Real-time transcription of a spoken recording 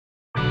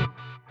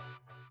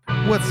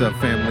What's up,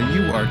 family?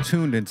 You are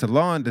tuned into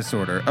Law and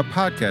Disorder, a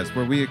podcast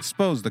where we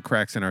expose the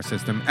cracks in our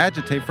system,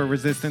 agitate for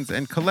resistance,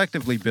 and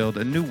collectively build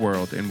a new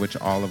world in which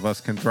all of us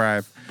can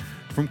thrive.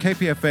 From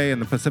KPFA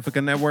and the Pacifica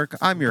Network,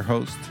 I'm your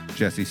host,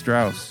 Jesse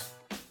Strauss.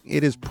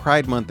 It is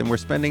Pride Month, and we're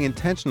spending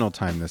intentional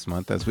time this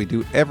month, as we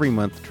do every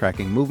month,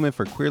 tracking movement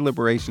for queer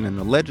liberation and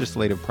the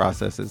legislative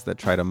processes that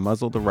try to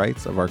muzzle the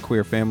rights of our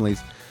queer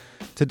families.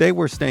 Today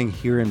we're staying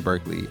here in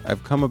Berkeley.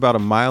 I've come about a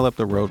mile up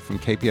the road from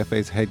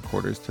KPFA's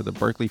headquarters to the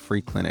Berkeley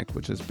Free Clinic,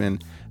 which has been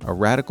a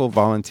radical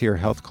volunteer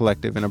health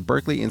collective and a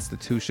Berkeley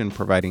institution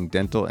providing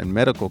dental and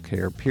medical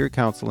care, peer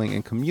counseling,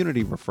 and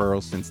community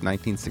referrals since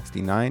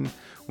 1969,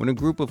 when a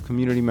group of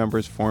community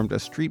members formed a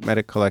street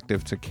medic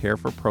collective to care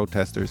for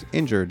protesters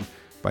injured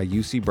by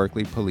UC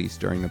Berkeley police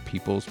during the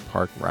People's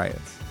Park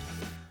riots.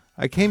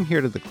 I came here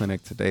to the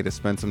clinic today to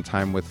spend some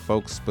time with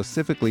folks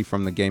specifically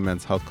from the Gay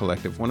Men's Health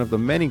Collective, one of the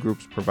many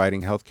groups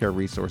providing healthcare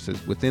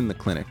resources within the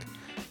clinic.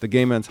 The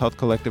Gay Men's Health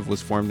Collective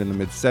was formed in the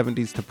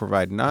mid-'70s to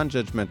provide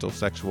non-judgmental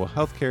sexual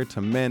health care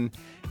to men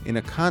in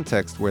a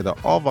context where the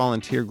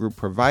all-volunteer group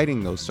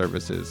providing those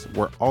services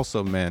were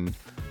also men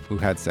who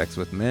had sex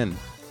with men.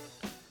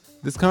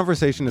 This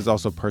conversation is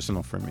also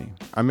personal for me.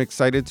 I'm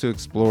excited to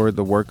explore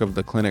the work of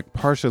the clinic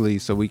partially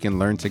so we can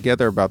learn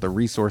together about the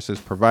resources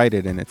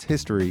provided and its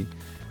history.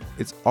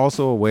 It's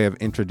also a way of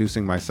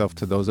introducing myself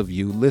to those of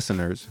you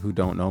listeners who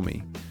don't know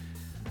me.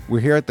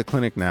 We're here at the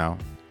clinic now.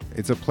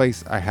 It's a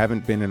place I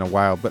haven't been in a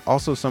while, but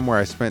also somewhere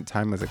I spent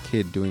time as a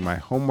kid doing my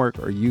homework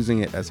or using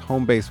it as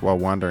home base while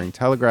wandering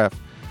Telegraph,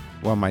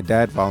 while my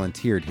dad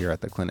volunteered here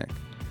at the clinic.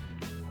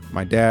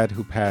 My dad,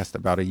 who passed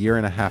about a year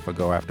and a half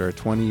ago after a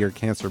 20-year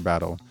cancer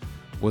battle,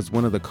 was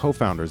one of the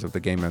co-founders of the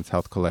Gay Men's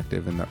Health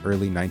Collective in the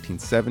early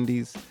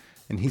 1970s,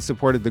 and he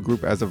supported the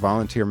group as a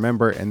volunteer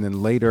member and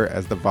then later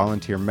as the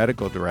volunteer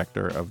medical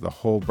director of the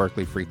whole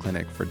Berkeley Free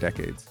Clinic for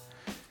decades.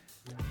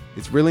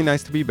 It's really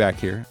nice to be back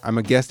here. I'm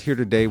a guest here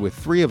today with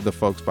three of the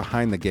folks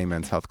behind the Gay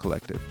Men's Health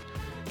Collective.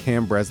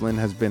 Breslin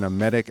has been a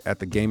medic at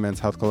the Gay Men's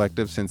Health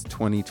Collective since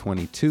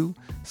 2022.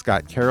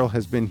 Scott Carroll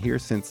has been here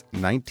since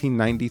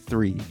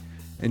 1993.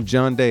 And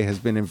John Day has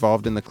been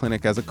involved in the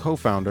clinic as a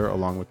co-founder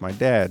along with my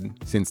dad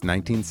since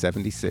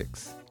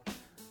 1976.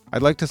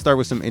 I'd like to start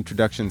with some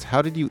introductions.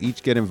 How did you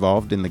each get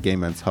involved in the Gay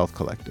Men's Health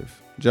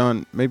Collective?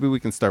 John, maybe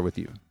we can start with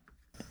you.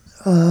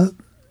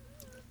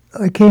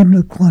 I came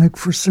to the clinic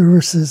for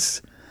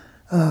services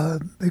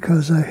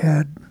because I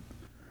had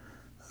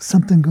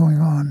something going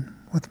on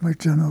with my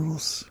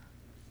genitals.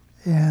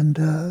 And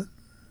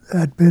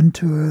I'd been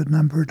to a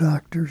number of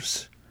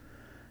doctors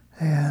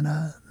and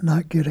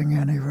not getting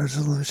any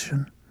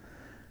resolution.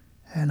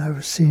 And I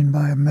was seen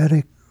by a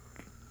medic,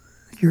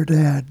 your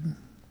dad,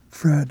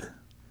 Fred.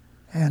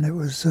 And it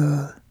was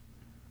a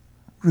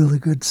really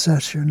good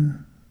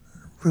session,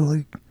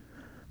 really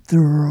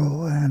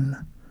thorough, and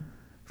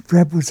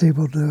Fred was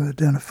able to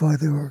identify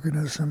the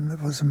organism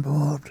that was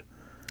involved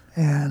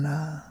and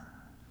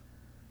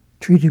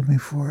treated me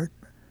for it.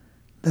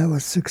 That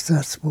was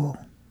successful.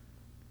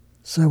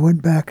 So I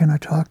went back and I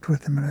talked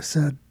with him and I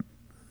said,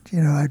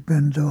 I'd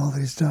been to all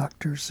these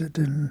doctors that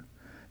didn't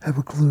have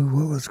a clue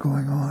what was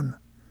going on.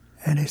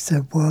 And he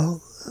said,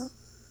 well,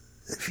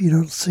 if you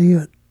don't see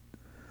it,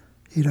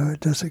 it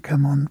doesn't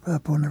come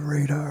up on the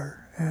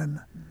radar, and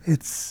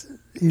it's,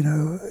 in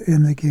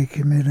the gay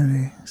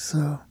community.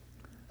 So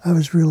I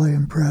was really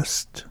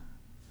impressed,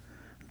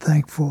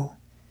 thankful.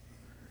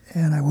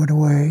 And I went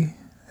away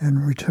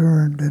and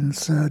returned and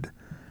said,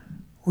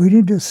 we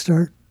need to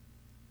start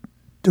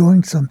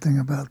doing something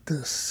about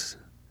this.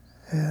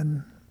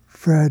 And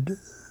Fred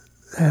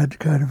had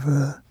kind of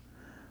a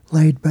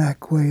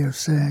laid-back way of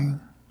saying,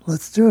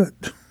 let's do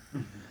it.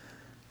 Mm-hmm.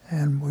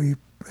 And we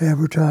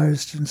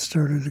advertised and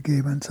started a Gay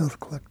Men's Health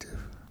Collective.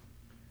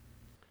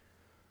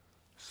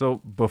 So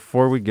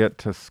before we get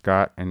to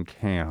Scott and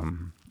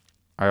Cam,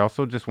 I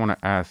also just want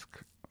to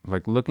ask,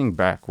 looking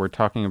back, we're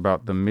talking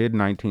about the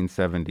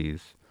mid-1970s.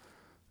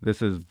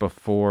 This is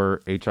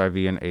before HIV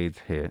and AIDS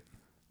hit.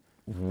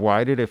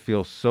 Why did it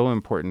feel so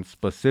important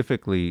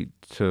specifically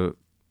to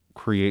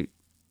create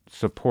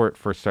support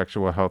for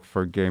sexual health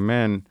for gay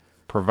men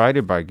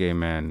provided by gay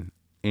men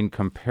in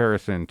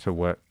comparison to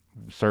what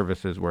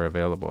services were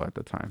available at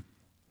the time?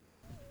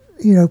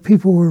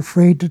 People were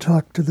afraid to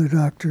talk to their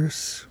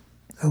doctors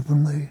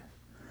openly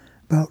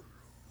about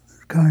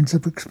the kinds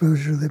of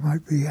exposure they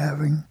might be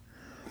having.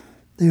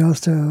 They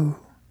also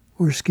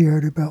were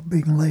scared about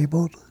being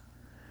labeled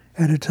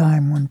at a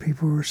time when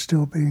people were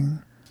still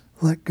being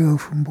let go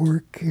from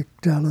work,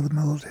 kicked out of the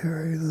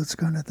military, those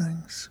kind of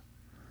things.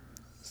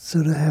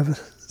 So to have a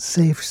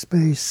safe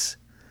space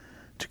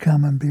to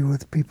come and be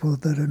with people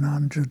that are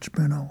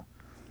non-judgmental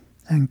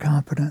and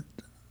competent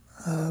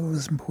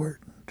was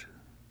important.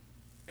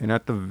 And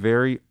at the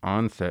very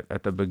onset,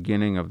 at the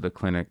beginning of the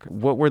clinic,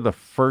 what were the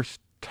first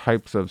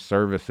types of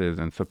services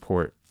and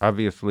support?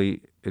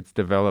 Obviously, it's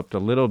developed a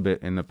little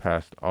bit in the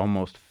past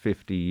almost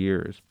 50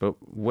 years, but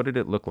what did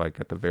it look like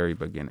at the very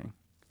beginning?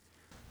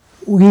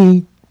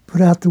 We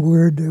put out the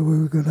word that we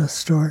were going to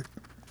start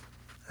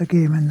a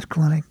gay men's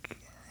clinic,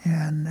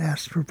 and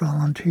asked for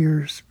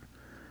volunteers,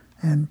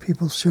 and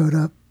people showed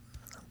up,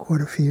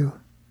 quite a few.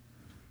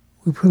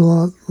 We put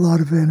a lot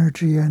of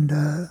energy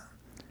into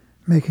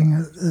making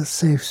a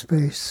safe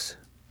space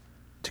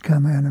to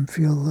come in and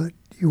feel that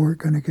you weren't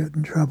going to get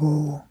in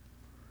trouble.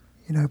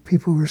 You know,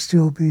 people were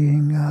still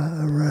being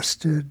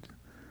arrested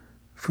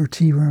for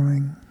tea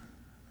rooming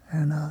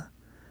and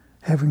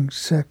having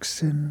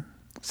sex in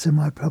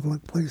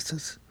semi-public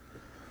places,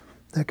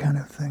 that kind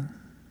of thing.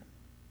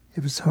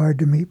 It was hard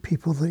to meet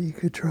people that you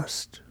could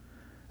trust,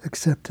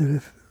 except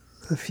at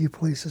a few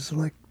places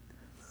like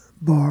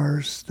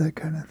bars, that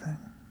kind of thing.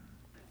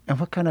 And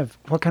what kind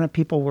of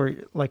people were,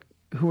 like,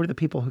 who were the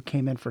people who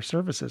came in for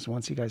services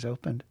once you guys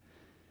opened?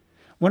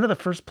 One of the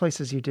first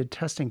places you did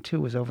testing too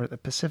was over at the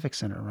Pacific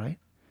Center, right?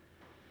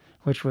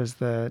 Which was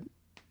the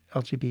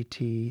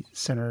LGBT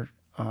center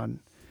on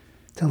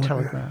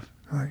Telegraph.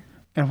 Right.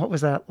 And what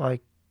was that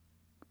like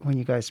when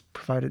you guys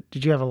provided?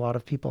 Did you have a lot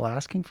of people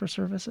asking for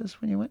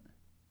services when you went?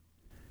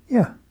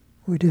 Yeah,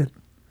 we did.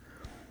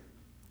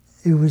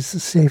 It was a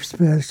safe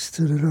space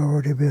that had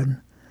already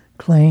been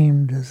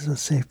claimed as a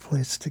safe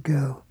place to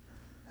go.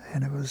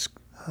 And it was,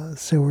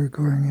 so we're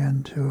going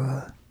into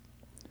a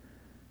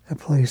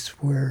place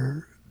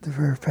where the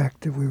very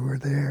fact that we were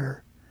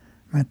there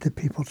meant that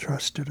people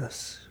trusted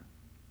us.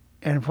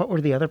 And what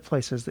were the other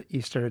places that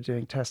you started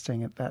doing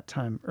testing at that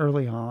time,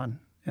 early on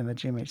in the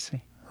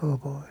GMHC? Oh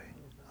boy.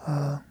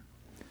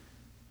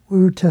 We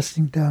were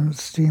testing down at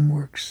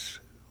Steamworks,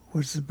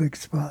 was the big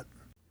spot.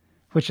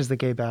 Which is the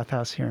gay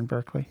bathhouse here in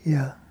Berkeley.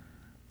 Yeah.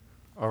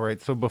 All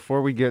right, so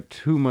before we get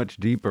too much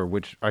deeper,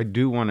 which I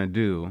do want to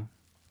do,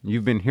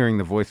 you've been hearing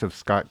the voice of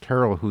Scott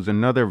Carroll, who's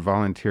another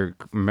volunteer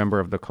member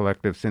of the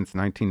collective since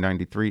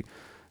 1993.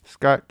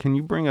 Scott, can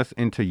you bring us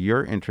into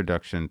your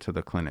introduction to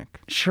the clinic?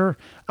 Sure.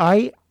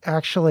 I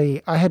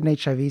had an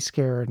HIV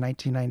scare in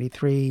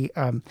 1993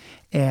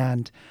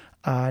 and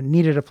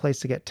needed a place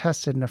to get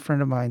tested. And a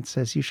friend of mine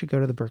says, you should go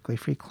to the Berkeley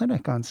Free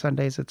Clinic. On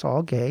Sundays, it's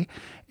all gay.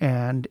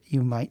 And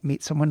you might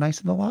meet someone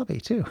nice in the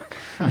lobby, too.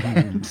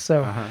 And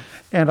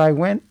and I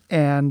went,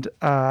 and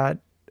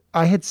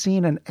I had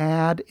seen an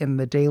ad in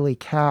the Daily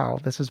Cal.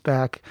 This is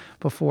back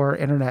before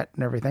internet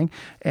and everything.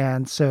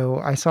 And so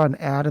I saw an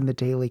ad in the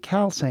Daily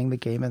Cal saying the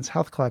Gay Men's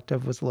Health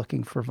Collective was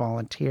looking for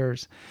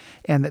volunteers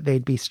and that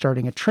they'd be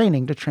starting a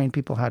training to train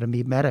people how to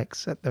be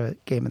medics at the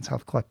Gay Men's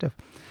Health Collective.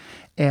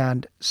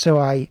 And so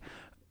I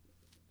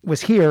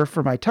was here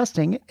for my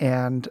testing,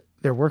 and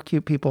there were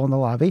cute people in the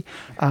lobby.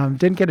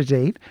 Didn't get a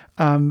date,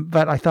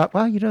 but I thought,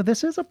 well,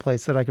 this is a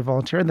place that I could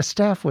volunteer. And the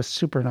staff was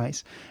super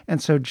nice.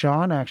 And so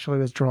John actually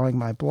was drawing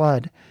my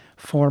blood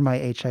for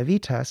my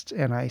HIV test.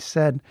 And I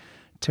said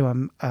to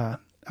him,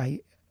 I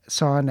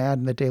saw an ad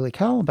in the Daily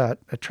Cal about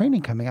a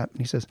training coming up. And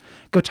he says,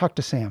 go talk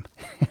to Sam.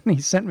 And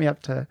he sent me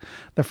up to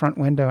the front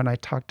window, and I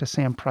talked to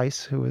Sam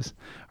Price, who was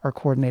our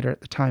coordinator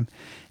at the time.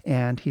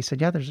 And he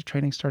said, yeah, there's a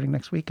training starting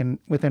next week. And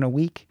within a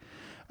week,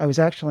 I was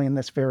actually in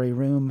this very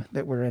room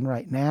that we're in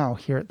right now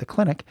here at the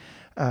clinic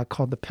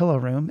called the Pillow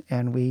Room,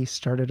 and we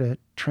started a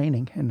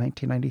training in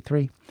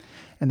 1993.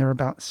 And there were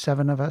about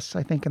 7 of us,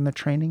 I think, in the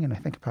training, and I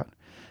think about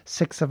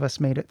 6 of us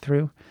made it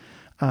through.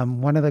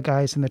 One of the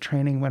guys in the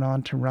training went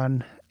on to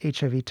run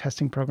HIV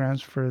testing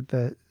programs for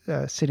the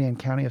city and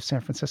county of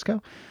San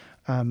Francisco.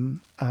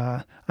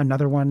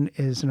 Another one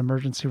is an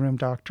emergency room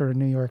doctor in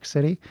New York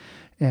City,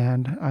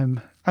 and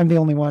I'm the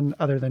only one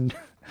other than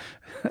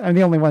I'm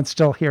the only one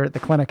still here at the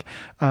clinic,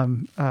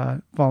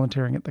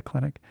 volunteering at the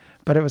clinic.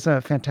 But it was a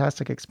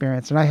fantastic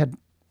experience, and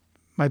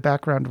my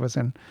background was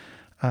in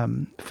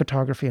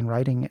photography and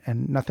writing,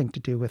 and nothing to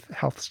do with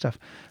health stuff.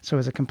 So it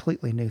was a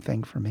completely new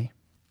thing for me.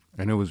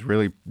 And it was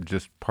really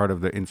just part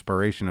of the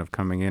inspiration of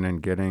coming in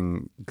and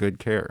getting good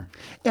care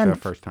and the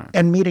first time.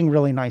 And meeting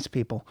really nice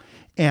people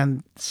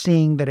and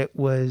seeing that it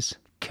was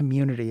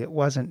community. It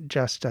wasn't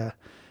just a,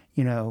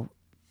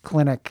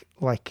 clinic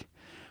like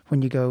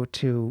when you go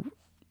to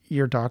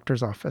your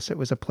doctor's office. It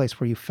was a place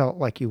where you felt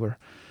like you were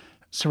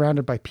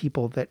surrounded by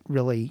people that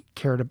really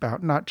cared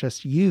about not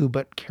just you,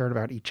 but cared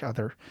about each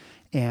other,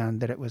 and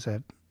that it was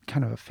a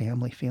kind of a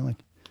family feeling.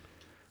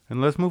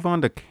 And let's move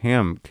on to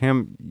Kim.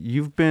 Kim,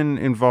 you've been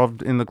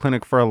involved in the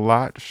clinic for a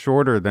lot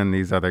shorter than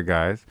these other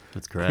guys.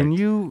 That's correct.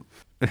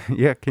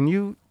 Can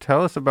you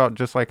tell us about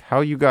just like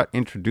how you got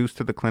introduced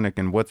to the clinic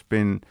and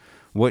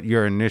what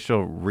your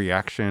initial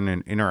reaction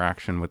and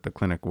interaction with the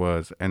clinic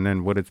was, and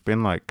then what it's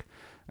been like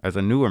as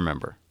a newer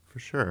member? For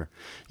sure.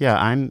 Yeah,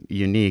 I'm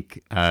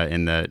unique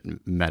in the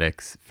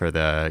medics for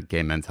the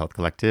Gay Men's Health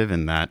Collective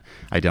in that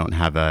I don't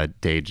have a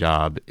day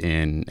job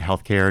in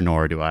healthcare,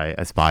 nor do I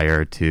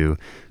aspire to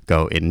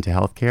go into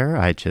healthcare.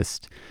 I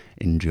just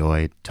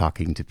enjoy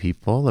talking to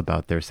people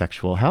about their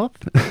sexual health.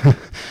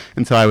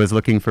 And so I was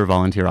looking for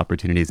volunteer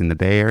opportunities in the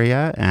Bay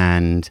Area,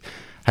 and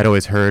I'd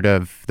always heard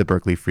of the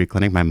Berkeley Free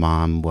Clinic. My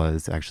mom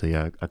was actually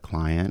a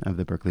client of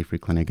the Berkeley Free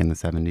Clinic in the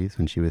 70s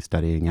when she was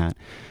studying at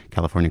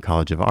California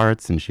College of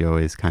Arts, and she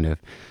always kind of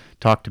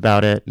talked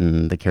about it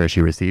and the care she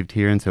received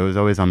here. And so it was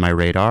always on my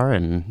radar,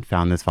 and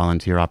found this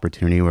volunteer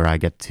opportunity where I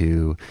get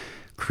to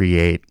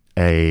create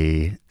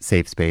a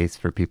safe space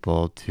for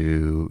people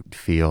to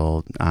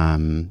feel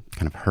kind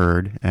of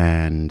heard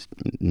and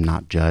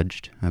not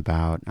judged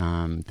about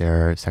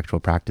their sexual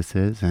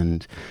practices,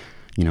 and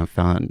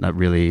found that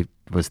really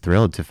was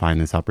thrilled to find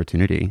this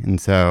opportunity. And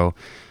so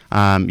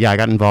I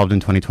got involved in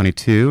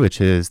 2022, which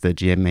is the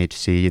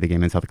GMHC, the Gay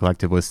Men's Health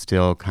Collective, was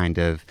still kind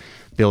of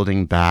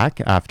building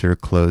back after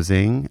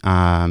closing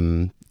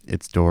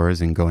its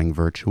doors and going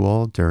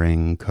virtual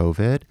during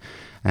COVID.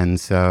 And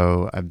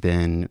so I've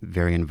been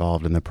very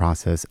involved in the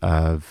process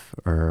of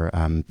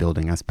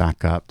building us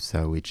back up.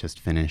 So we just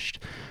finished,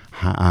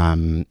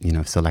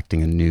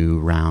 selecting a new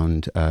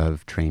round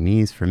of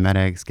trainees for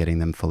medics, getting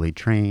them fully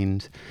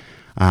trained.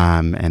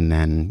 And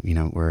then,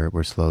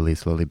 we're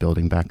slowly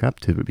building back up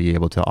to be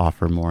able to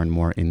offer more and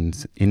more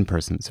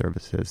in-person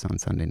services on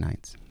Sunday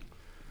nights.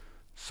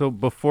 So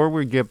before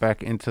we get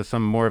back into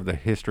some more of the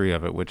history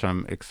of it, which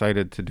I'm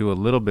excited to do a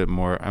little bit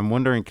more, I'm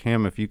wondering,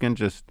 Cam, if you can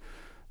just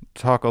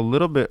talk a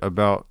little bit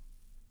about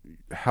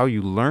how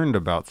you learned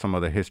about some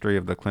of the history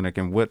of the clinic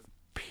and what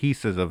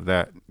pieces of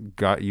that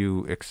got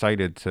you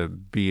excited to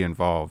be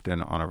involved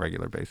in on a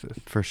regular basis.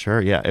 For sure.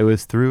 Yeah. It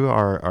was through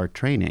our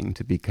training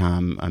to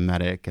become a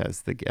medic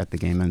at the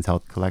Gay Men's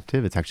Health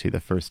Collective. It's actually the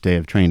first day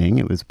of training.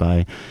 It was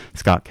by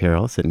Scott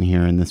Carroll sitting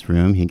here in this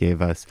room. He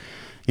gave us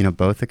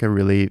both like a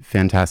really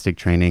fantastic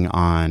training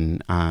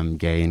on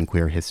gay and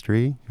queer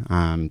history,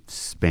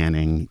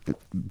 spanning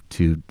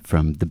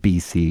from the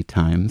BC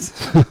times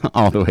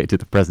all the way to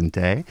the present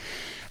day,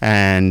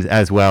 and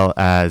as well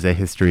as a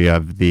history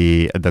of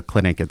the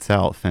clinic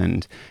itself.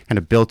 And kind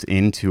of built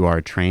into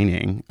our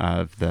training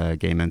of the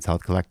Gay Men's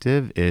Health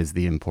Collective is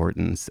the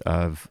importance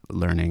of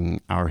learning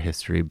our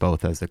history,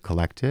 both as a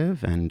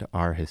collective and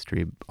our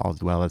history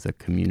as well as a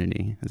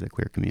community, as a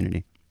queer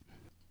community.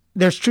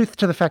 There's truth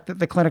to the fact that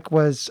the clinic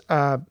was,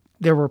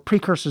 there were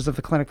precursors of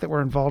the clinic that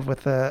were involved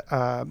with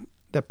the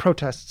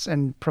protests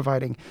and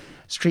providing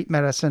street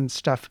medicine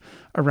stuff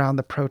around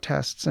the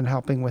protests and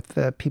helping with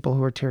the people who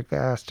were tear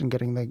gassed and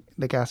getting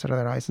the gas out of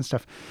their eyes and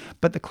stuff.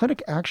 But the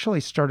clinic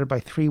actually started by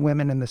 3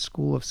 women in the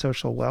School of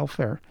Social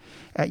Welfare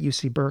at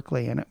UC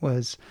Berkeley. And it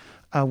was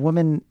a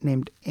woman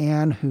named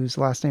Anne, whose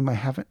last name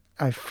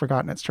I've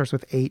forgotten. It starts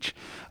with H,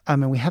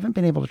 and we haven't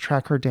been able to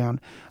track her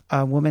down.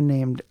 A woman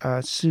named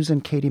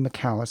Susan Katie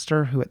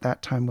McAllister, who at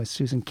that time was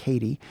Susan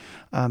Katie,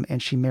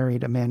 and she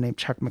married a man named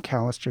Chuck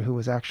McAllister, who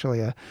was actually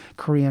a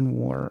Korean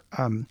War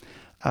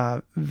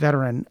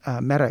veteran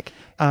medic,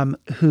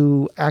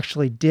 who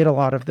actually did a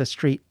lot of the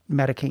street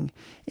medicing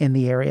in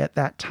the area at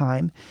that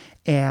time,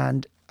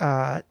 and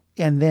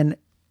then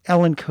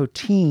Ellen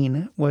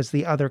Coteen was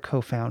the other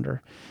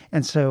co-founder,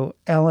 and so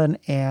Ellen,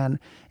 Ann,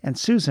 and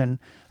Susan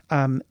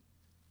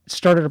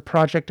started a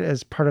project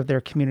as part of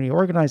their community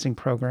organizing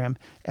program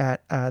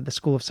at the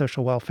School of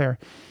Social Welfare,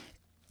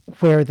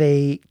 where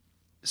they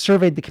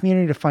surveyed the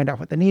community to find out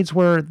what the needs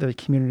were. The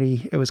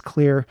community, it was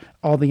clear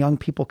all the young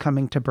people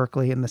coming to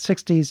Berkeley in the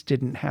 60s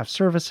didn't have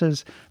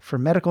services for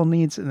medical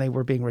needs, and they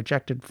were being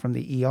rejected from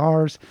the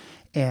ERs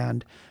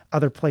and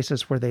other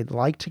places where they'd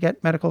like to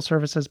get medical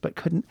services but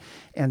couldn't.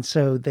 And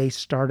so they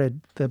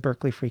started the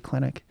Berkeley Free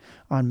Clinic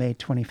on May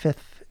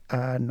 25th,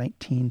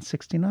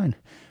 1969.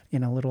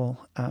 In a little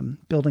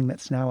building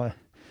that's now I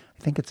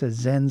think it's a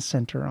Zen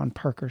Center on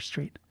Parker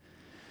Street.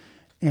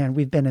 And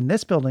we've been in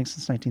this building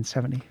since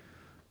 1970.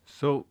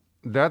 So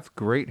that's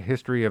great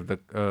history of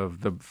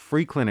the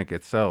free clinic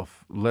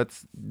itself.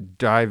 Let's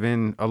dive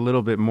in a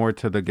little bit more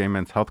to the Gay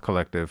Men's Health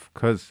Collective,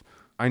 because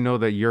I know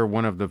that you're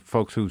one of the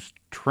folks who's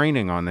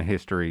training on the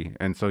history,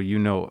 and so you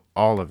know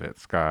all of it,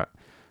 Scott.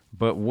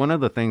 But one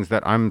of the things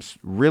that I'm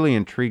really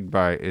intrigued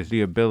by is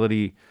the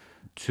ability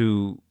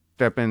to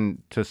step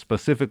in to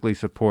specifically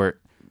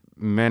support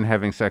men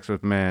having sex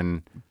with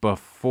men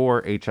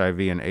before HIV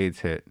and AIDS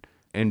hit,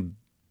 and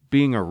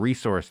being a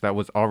resource that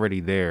was already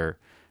there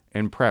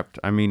and prepped.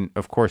 I mean,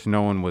 of course,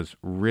 no one was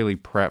really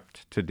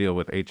prepped to deal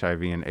with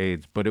HIV and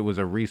AIDS, but it was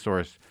a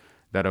resource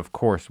that, of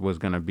course, was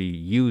going to be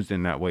used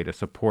in that way to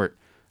support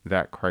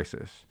that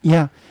crisis.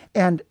 Yeah.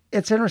 And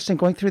it's interesting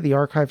going through the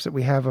archives that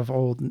we have of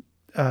old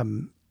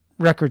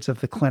records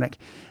of the clinic.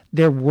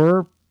 There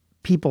were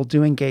people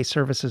doing gay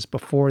services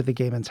before the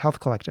Gay Men's Health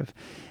Collective,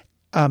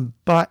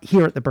 but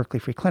here at the Berkeley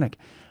Free Clinic.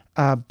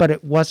 But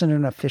it wasn't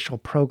an official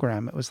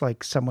program. It was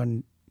like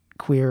someone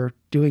queer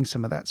doing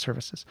some of that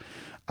services.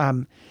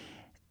 In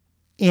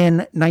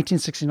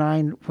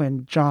 1969,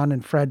 when John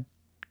and Fred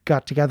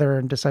got together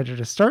and decided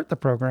to start the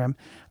program,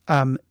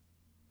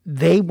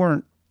 they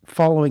weren't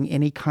following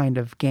any kind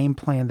of game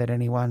plan that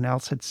anyone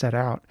else had set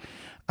out.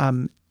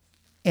 And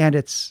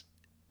it's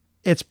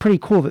pretty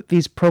cool that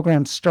these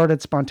programs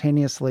started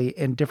spontaneously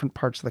in different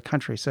parts of the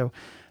country. So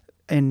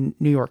in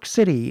New York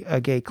City,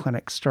 two gay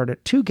clinics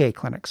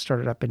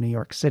started up in New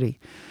York City.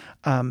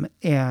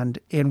 And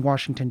in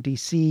Washington,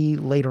 D.C.,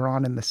 later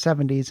on in the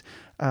 70s,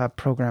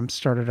 programs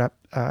started up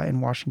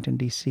in Washington,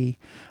 D.C.,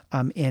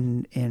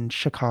 in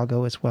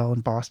Chicago as well,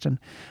 in Boston.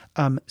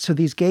 So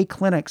these gay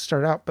clinics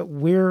start out, but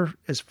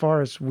as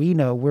far as we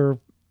know, we're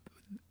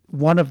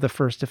one of the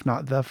first, if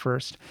not the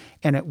first.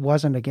 And it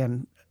wasn't,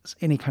 again,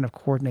 any kind of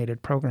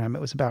coordinated program.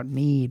 It was about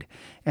need,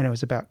 and it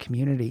was about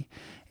community,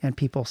 and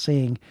people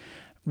saying,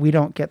 we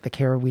don't get the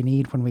care we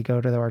need when we go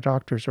to our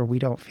doctors, or we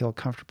don't feel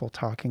comfortable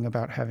talking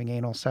about having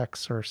anal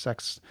sex or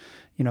sex,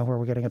 where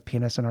we're getting a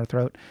penis in our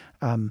throat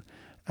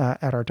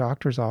at our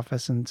doctor's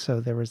office. And so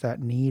there was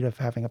that need of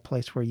having a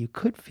place where you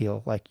could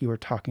feel like you were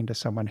talking to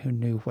someone who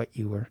knew what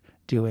you were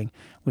doing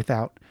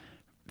without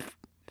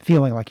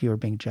feeling like you were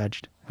being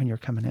judged when you're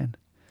coming in.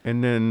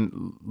 And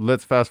then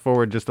let's fast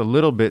forward just a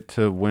little bit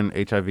to when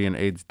HIV and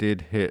AIDS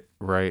did hit,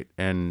 right?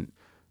 And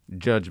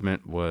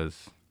judgment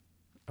was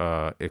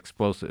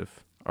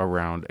explosive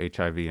around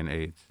HIV and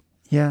AIDS.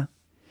 Yeah.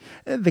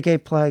 The gay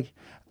plague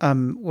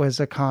was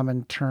a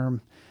common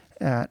term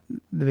at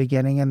the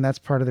beginning, and that's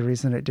part of the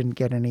reason it didn't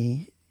get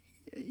any,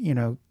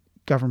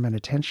 government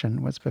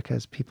attention, was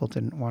because people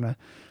didn't want to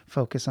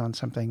focus on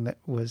something that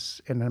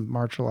was in a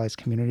marginalized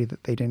community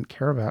that they didn't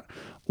care about,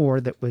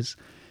 or that was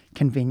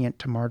convenient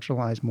to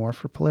marginalize more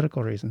for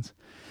political reasons.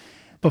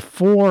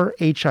 Before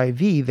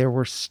HIV, there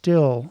was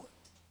still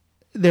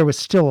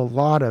a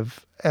lot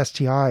of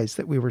STIs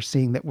that we were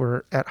seeing that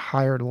were at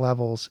higher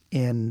levels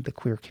in the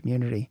queer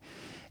community.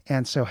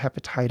 And so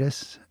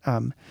hepatitis,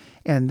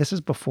 and this is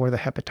before the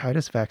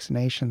hepatitis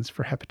vaccinations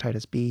for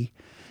hepatitis B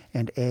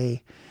and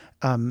A.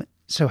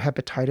 So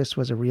hepatitis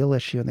was a real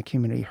issue in the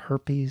community.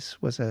 Herpes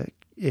was a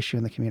issue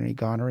in the community.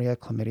 Gonorrhea,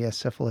 chlamydia,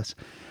 syphilis.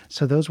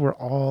 So those were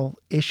all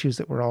issues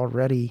that were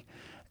already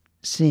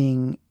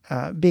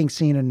being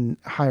seen in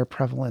higher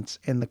prevalence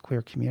in the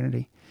queer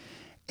community.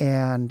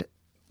 And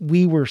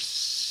we were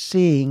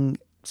seeing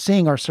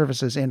our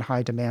services in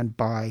high demand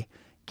by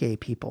gay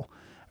people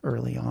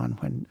early on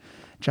when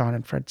John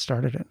and Fred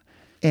started it.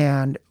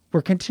 And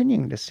we're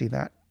continuing to see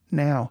that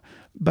now.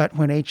 But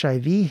when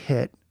HIV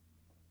hit,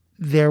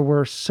 there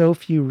were so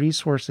few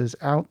resources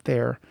out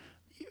there.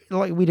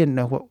 Like, we didn't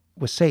know what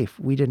was safe.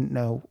 We didn't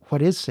know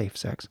what is safe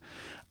sex.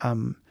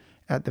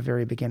 At the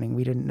very beginning,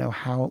 we didn't know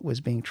how it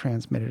was being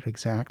transmitted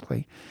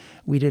exactly.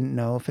 We didn't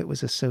know if it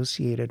was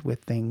associated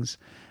with things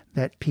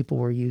that people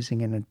were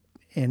using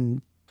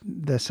in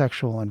the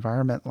sexual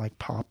environment, like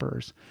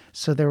poppers.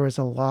 So there was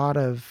a lot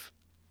of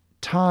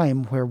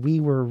time where we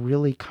were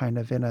really kind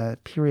of in a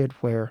period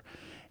where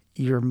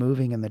you're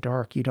moving in the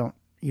dark. You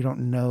don't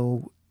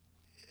know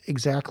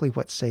exactly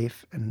what's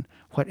safe and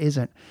what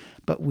isn't.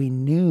 But we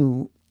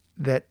knew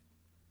that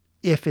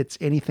if it's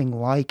anything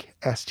like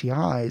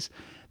STIs,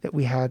 that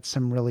we had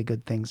some really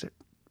good things at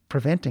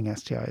preventing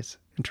STIs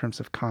in terms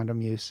of condom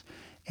use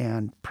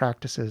and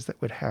practices that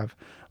would have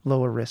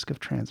lower risk of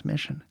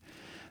transmission.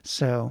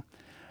 So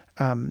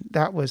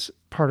that was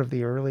part of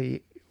the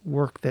early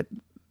work that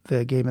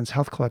the Gay Men's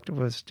Health Collective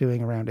was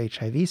doing around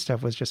HIV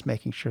stuff, was just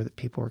making sure that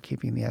people were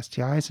keeping the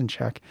STIs in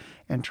check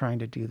and trying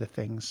to do the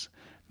things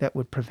that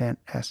would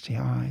prevent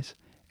STIs.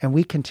 And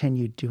we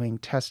continued doing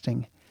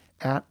testing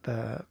at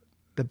the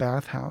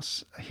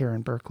bathhouse here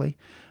in Berkeley.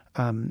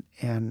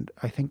 And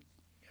I think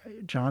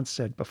John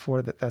said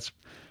before that that's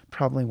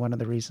probably one of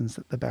the reasons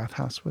that the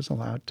bathhouse was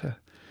allowed to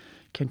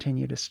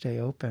continue to stay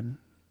open,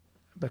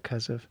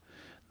 because of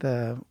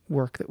the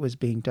work that was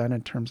being done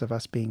in terms of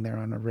us being there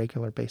on a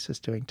regular basis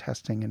doing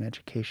testing and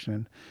education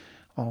and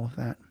all of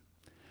that.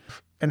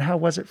 And how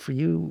was it for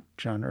you,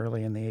 John,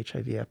 early in the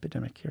HIV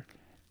epidemic here?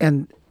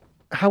 And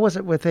how was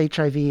it with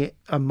HIV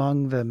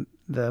among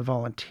the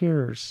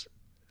volunteers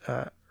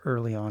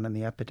early on in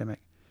the epidemic?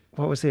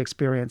 What was the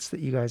experience that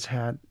you guys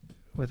had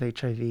with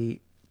HIV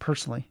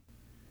personally?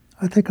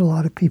 I think a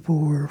lot of people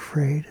were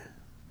afraid,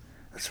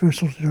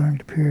 especially during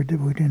the period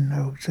that we didn't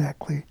know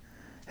exactly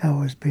how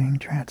it was being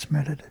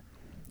transmitted.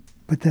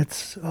 But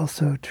that's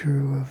also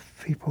true of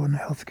people in the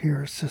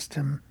healthcare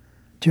system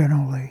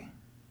generally.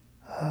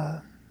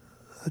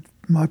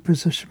 My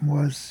position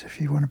was,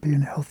 if you want to be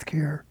in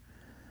healthcare,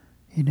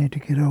 you need to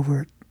get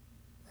over it.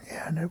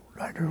 And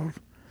I know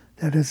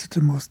that is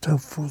the most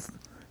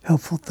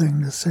helpful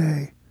thing to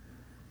say.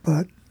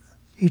 But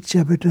each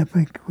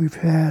epidemic we've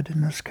had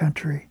in this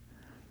country,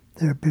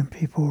 there have been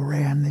people who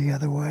ran the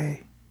other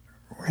way,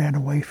 ran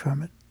away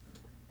from it.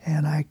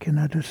 And I can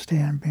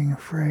understand being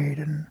afraid,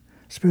 and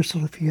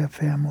especially if you have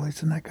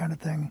families and that kind of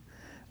thing,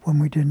 when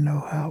we didn't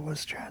know how it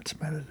was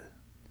transmitted.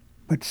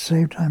 But at the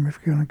same time, if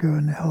you're going to go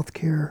into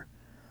healthcare,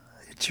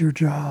 it's your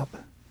job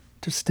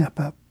to step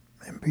up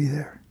and be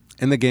there.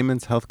 And the Gay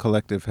Men's Health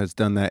Collective has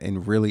done that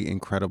in really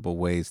incredible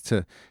ways.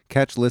 To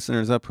catch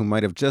listeners up who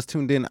might have just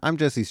tuned in, I'm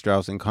Jesse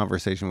Strauss in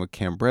conversation with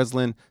Cam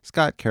Breslin,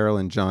 Scott Carroll,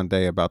 and John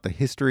Day about the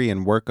history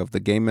and work of the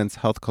Gay Men's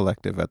Health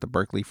Collective at the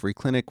Berkeley Free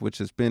Clinic, which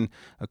has been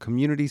a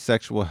community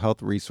sexual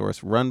health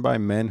resource run by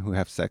men who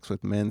have sex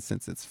with men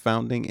since its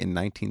founding in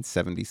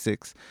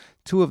 1976.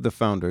 Two of the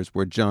founders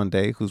were John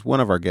Day, who's one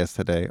of our guests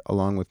today,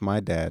 along with my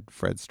dad,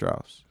 Fred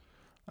Strauss.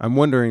 I'm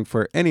wondering,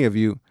 for any of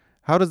you,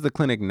 how does the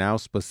clinic now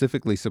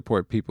specifically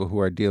support people who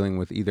are dealing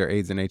with either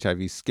AIDS and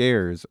HIV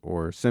scares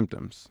or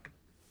symptoms?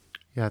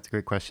 Yeah, that's a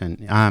great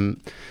question.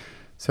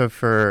 So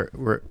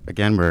we're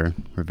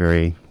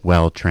very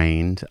well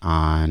trained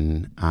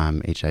on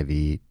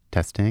HIV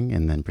testing,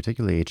 and then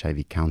particularly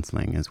HIV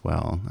counseling as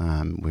well.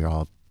 We're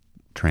all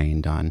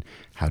trained on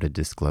how to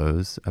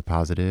disclose a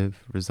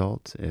positive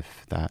result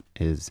if that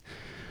is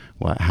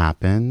what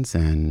happens,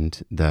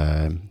 and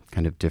the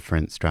kind of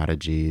different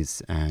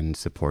strategies and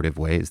supportive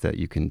ways that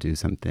you can do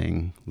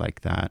something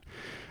like that.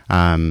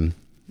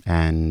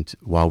 And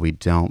while we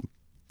don't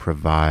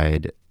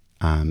provide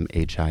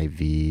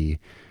HIV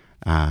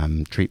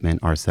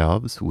treatment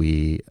ourselves,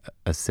 we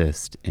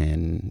assist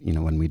in,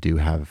 when we do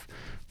have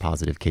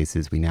positive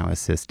cases, we now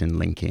assist in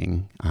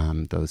linking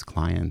those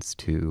clients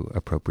to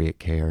appropriate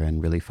care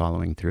and really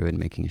following through and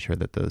making sure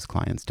that those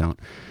clients don't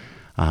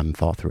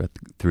fall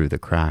through the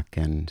crack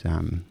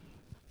and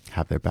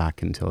have their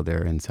back until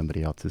they're in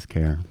somebody else's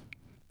care.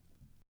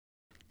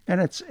 And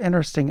it's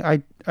interesting.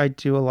 I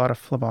do a lot of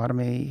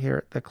phlebotomy here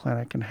at the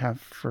clinic and have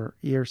for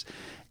years.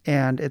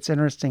 And it's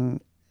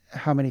interesting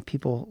how many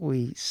people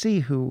we see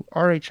who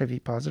are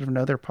HIV positive,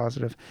 know they're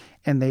positive,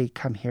 and they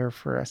come here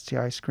for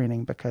STI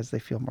screening because they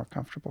feel more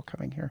comfortable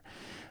coming here.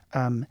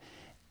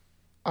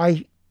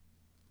 I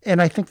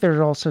think there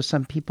are also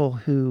some people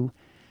who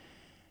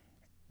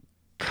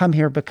come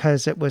here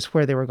because it was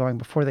where they were going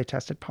before they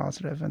tested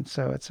positive, and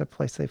so it's a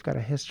place they've got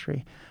a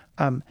history.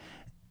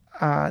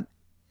 So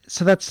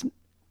that's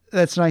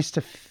nice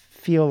to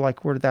feel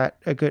like we're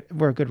a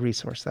good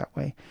resource that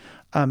way.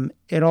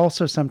 It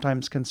also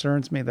sometimes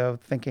concerns me, though,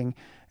 thinking,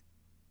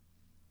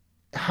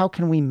 how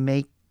can we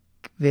make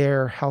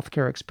their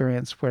healthcare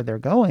experience where they're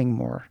going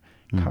more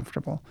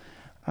comfortable?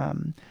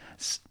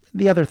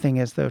 The other thing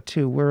is, though,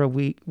 too, we're a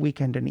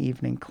weekend and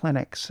evening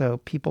clinic, so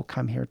people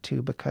come here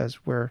too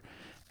because we're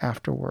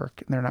after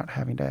work and they're not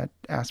having to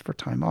ask for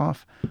time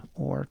off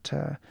or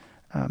to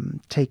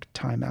take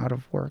time out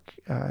of work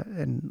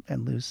and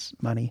lose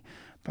money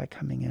by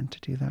coming in to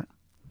do that.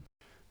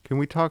 Can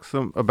we talk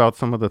about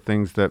some of the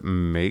things that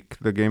make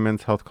the Gay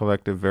Men's Health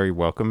Collective very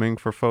welcoming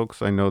for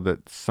folks? I know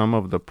that some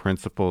of the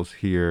principles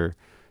here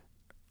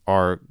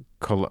are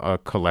a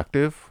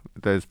collective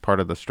that is part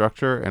of the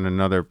structure, and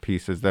another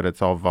piece is that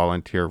it's all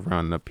volunteer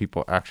run. The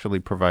people actually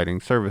providing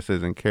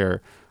services and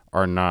care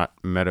are not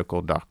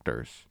medical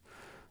doctors.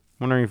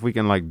 I'm wondering if we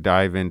can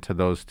dive into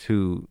those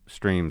two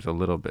streams a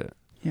little bit.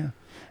 Yeah.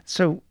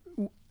 So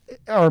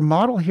our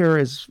model here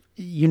is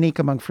unique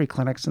among free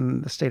clinics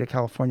in the state of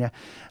California,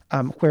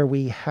 where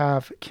we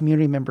have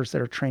community members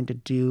that are trained to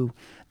do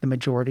the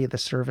majority of the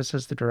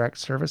services, the direct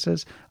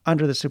services,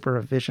 under the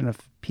supervision of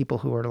people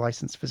who are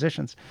licensed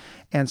physicians.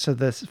 And so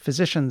the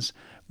physicians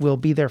will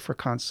be there for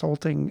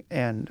consulting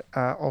and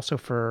also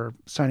for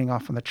signing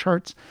off on the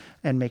charts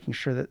and making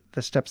sure that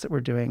the steps that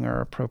we're doing are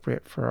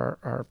appropriate for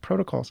our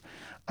protocols.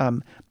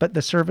 But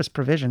the service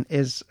provision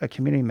is a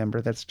community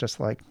member that's just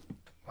like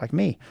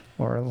me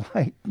or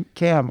like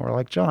Cam or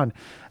like John.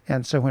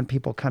 And so when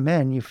people come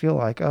in, you feel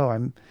like, oh,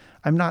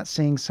 I'm not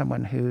seeing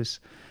someone who's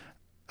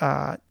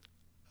a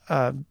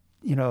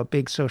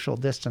big social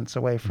distance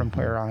away from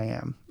where I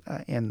am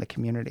in the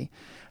community.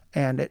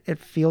 And it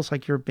feels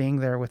like you're being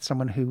there with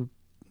someone who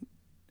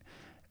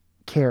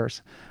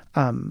cares.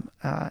 I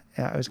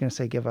was going to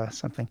say give us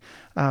something,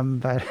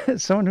 but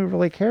someone who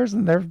really cares,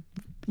 and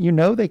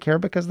they care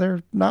because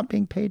they're not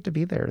being paid to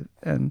be there,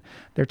 and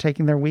they're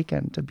taking their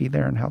weekend to be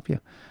there and help you.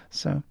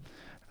 So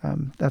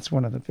that's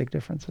one of the big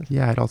differences.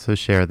 Yeah, I'd also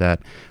share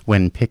that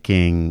when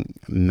picking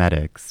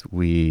medics,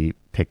 we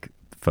pick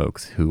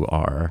folks who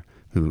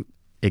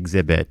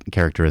exhibit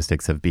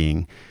characteristics of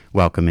being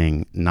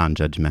welcoming,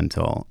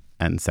 non-judgmental,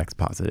 and sex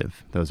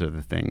positive. Those are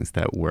the things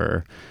that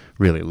we're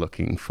really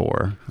looking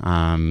for.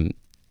 And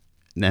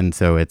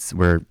so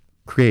we're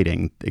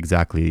creating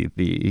exactly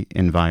the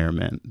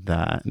environment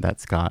that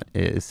Scott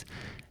is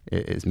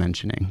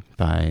mentioning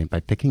by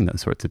picking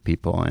those sorts of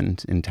people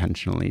and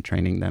intentionally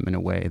training them in a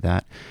way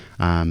that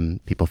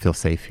people feel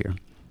safe here.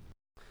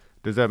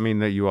 Does that mean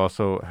that you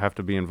also have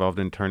to be involved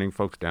in turning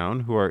folks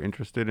down who are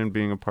interested in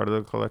being a part of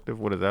the collective?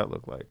 What does that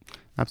look like?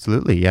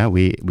 Absolutely, yeah.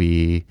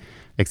 We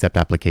accept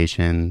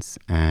applications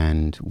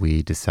and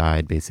we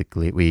decide,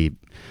 basically, we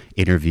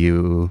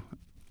interview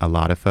a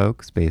lot of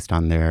folks based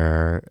on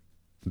their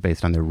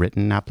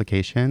written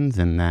applications,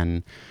 and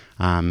then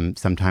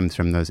sometimes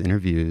from those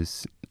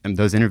interviews, and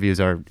those interviews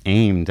are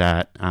aimed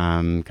at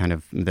kind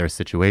of their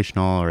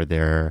situational or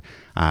their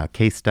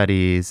case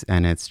studies,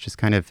 and it's just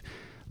kind of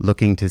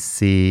looking to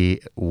see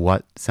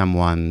what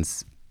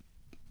someone's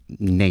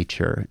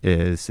nature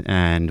is.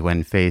 And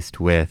when faced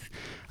with,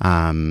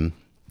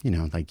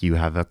 like you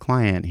have a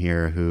client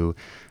here who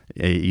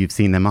you've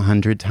seen them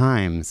 100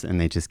 times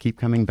and they just keep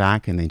coming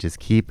back and they just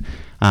keep,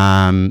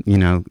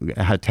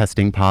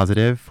 testing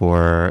positive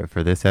for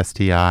this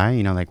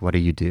STI, what do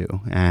you do?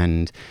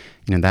 And,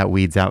 that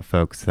weeds out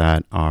folks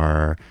that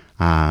are,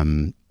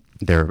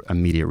 their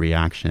immediate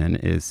reaction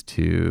is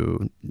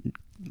to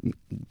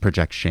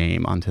project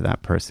shame onto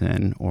that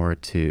person or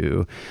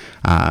to,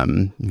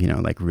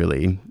 like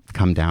really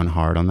come down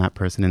hard on that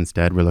person.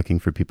 Instead, we're looking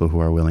for people who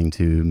are willing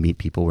to meet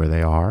people where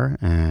they are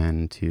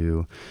and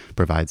to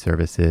provide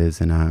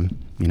services in a,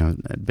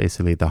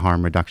 basically the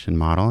harm reduction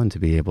model, and to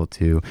be able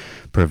to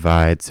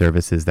provide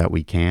services that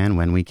we can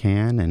when we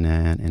can, and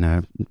in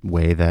a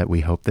way that we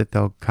hope that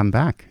they'll come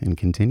back and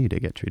continue to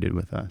get treated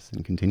with us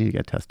and continue to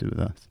get tested with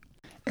us.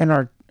 And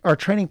our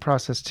training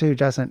process too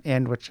doesn't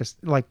end with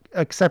just like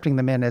accepting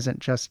them in isn't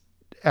just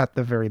at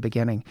the very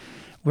beginning.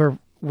 We're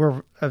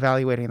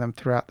evaluating them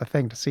throughout the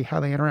thing to see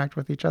how they interact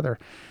with each other.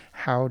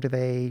 How do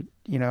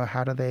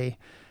they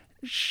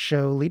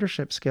show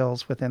leadership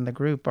skills within the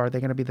group? Are they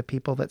going to be the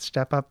people that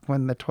step up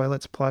when the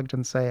toilet's plugged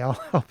and say, I'll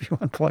help you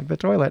unplug the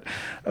toilet,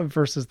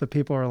 versus the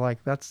people who are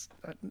like, that's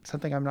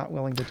something I'm not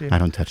willing to do. I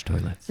don't touch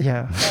toilets.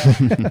 Yeah.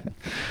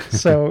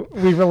 So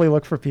we really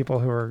look for people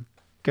who are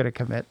going to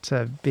commit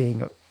to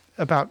being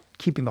about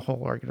keeping the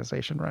whole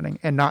organization running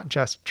and not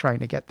just trying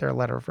to get their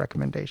letter of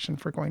recommendation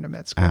for going to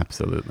med school.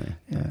 Absolutely.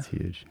 Yeah. That's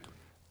huge.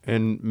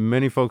 And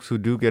many folks who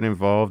do get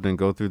involved and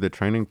go through the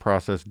training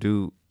process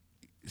do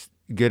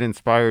get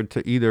inspired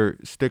to either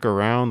stick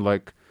around,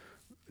 like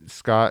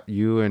Scott,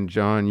 you and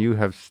John, you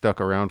have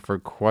stuck around for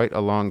quite a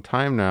long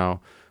time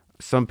now.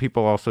 Some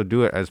people also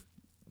do it as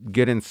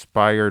get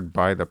inspired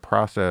by the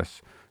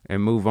process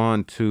and move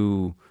on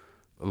to,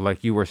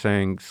 like you were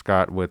saying,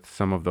 Scott, with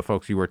some of the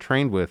folks you were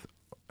trained with,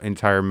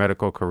 entire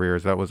medical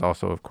careers. That was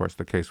also, of course,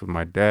 the case with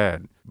my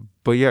dad.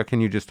 But yeah, can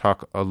you just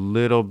talk a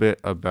little bit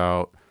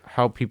about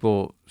how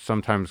people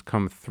sometimes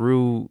come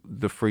through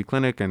the free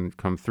clinic and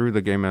come through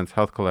the Gay Men's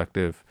Health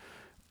Collective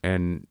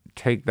and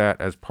take that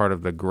as part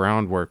of the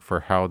groundwork for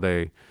how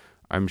they,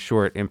 I'm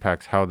sure it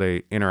impacts how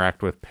they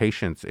interact with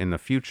patients in the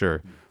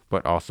future,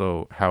 but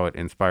also how it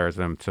inspires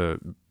them to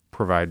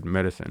provide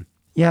medicine?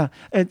 Yeah,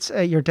 it's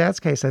your dad's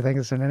case. I think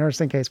is an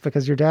interesting case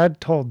because your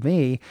dad told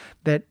me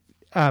that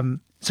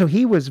so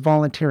he was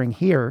volunteering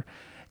here,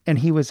 and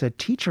he was a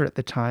teacher at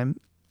the time,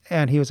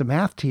 and he was a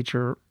math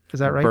teacher. Is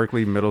that right?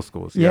 Berkeley middle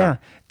schools. Yeah.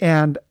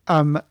 And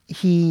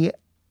he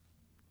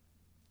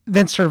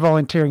then started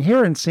volunteering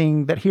here and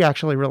seeing that he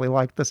actually really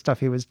liked the stuff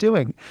he was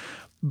doing.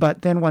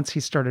 But then once he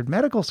started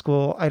medical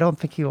school, I don't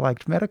think he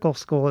liked medical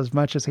school as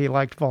much as he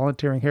liked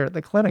volunteering here at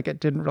the clinic. It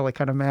didn't really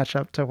kind of match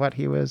up to what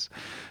he was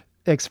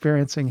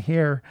experiencing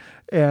here.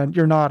 And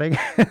you're nodding.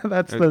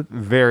 That's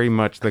very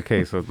much the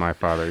case with my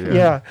father. Yeah.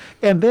 Yeah.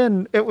 And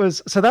then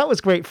so that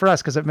was great for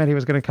us because it meant he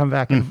was going to come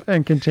back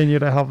and continue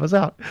to help us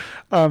out.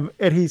 And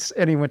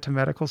he went to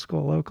medical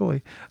school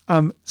locally.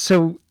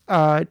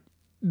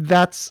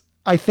 That's,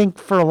 I think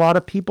for a lot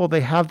of people,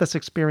 they have this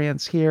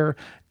experience here.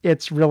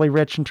 It's really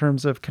rich in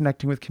terms of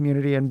connecting with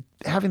community and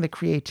having the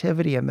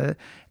creativity and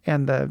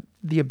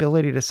the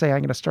ability to say, I'm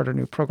going to start a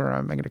new program,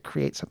 I'm going to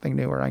create something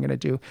new, or I'm going to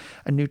do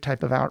a new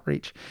type of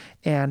outreach.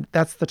 And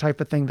that's the type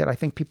of thing that I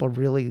think people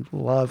really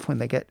love when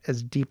they get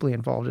as deeply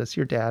involved as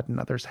your dad and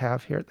others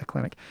have here at the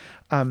clinic.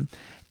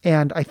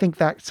 And I think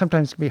that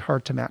sometimes can be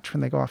hard to match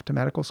when they go off to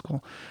medical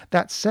school.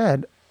 That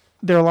said,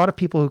 there are a lot of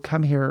people who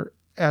come here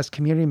as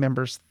community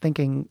members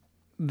thinking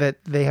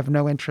that they have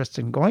no interest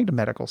in going to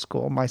medical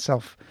school,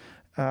 myself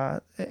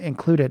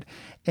included.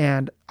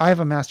 And I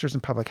have a master's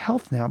in public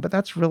health now, but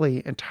that's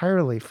really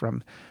entirely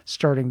from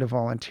starting to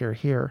volunteer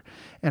here.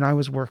 And I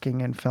was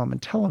working in film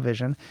and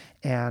television,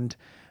 and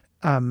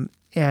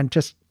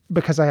just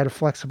because I had a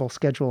flexible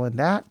schedule in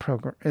that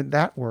program, in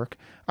that work,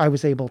 I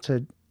was able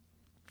to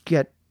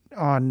get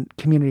on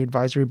community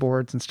advisory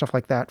boards and stuff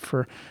like that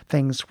for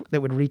things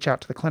that would reach out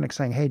to the clinic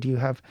saying, hey, do you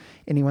have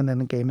anyone in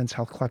the Gay Men's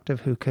Health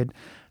Collective who could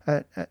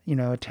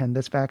attend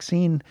this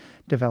vaccine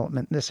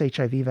development, this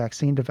HIV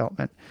vaccine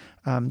development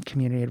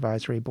community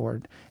advisory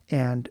board.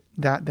 And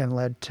that then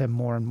led to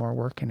more and more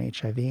work in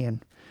HIV.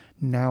 And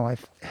now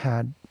I've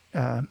had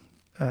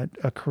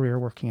a career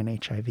working in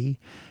HIV.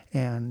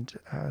 And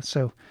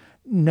so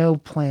no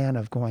plan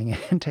of going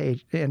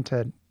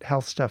into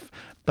health stuff,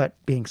 but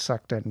being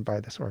sucked in by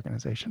this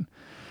organization.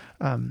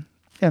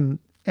 And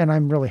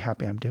I'm really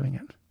happy I'm doing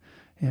it.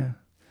 Yeah.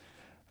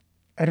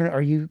 I don't know.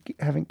 Are you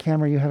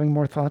having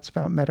more thoughts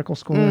about medical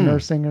school or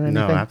nursing or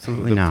anything? No,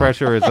 absolutely not. The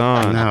pressure is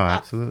on. No,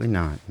 absolutely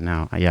not.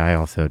 No. Yeah, I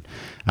also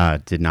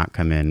did not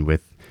come in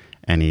with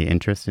any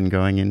interest in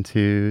going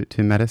into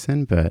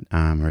medicine, but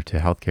or to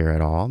healthcare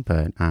at all.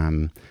 But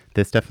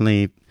this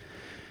definitely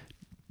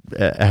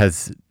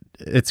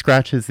it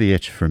scratches the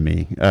itch for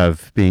me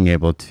of being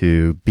able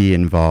to be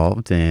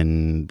involved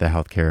in the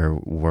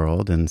healthcare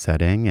world and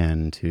setting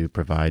and to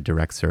provide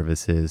direct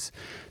services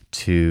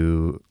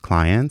to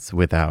clients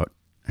without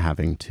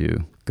having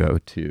to go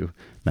to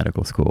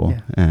medical school.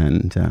 Yeah.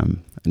 And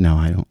no,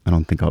 I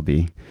don't think I'll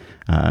be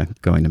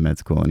going to med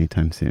school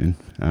anytime soon.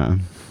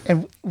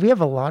 And we have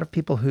a lot of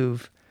people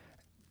who've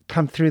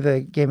come through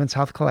the Gay Men's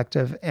Health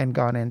Collective and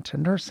gone into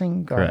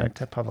nursing, gone Correct.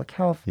 into public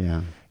health,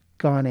 Yeah.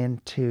 gone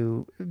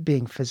into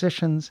being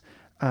physicians,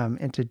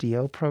 into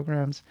DO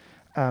programs.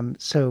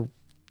 So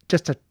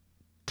just a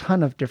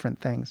ton of different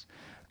things.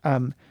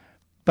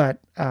 But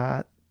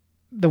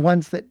the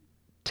ones that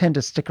tend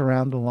to stick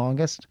around the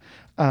longest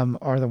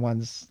are the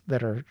ones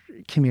that are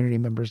community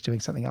members doing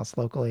something else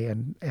locally,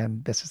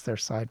 and this is their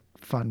side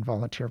fun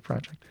volunteer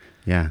project.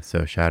 Yeah,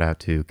 so shout out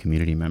to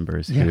community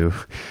members who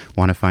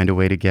want to find a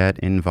way to get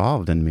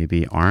involved and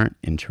maybe aren't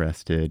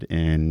interested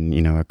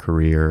in, a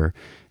career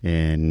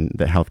in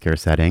the healthcare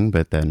setting,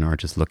 but then are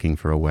just looking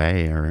for a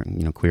way, or,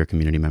 queer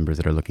community members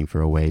that are looking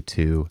for a way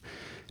to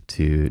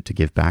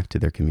give back to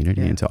their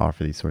community and to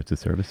offer these sorts of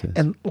services.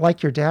 And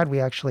like your dad, we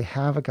actually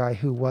have a guy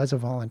who was a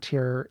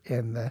volunteer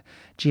in the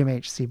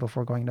GMHC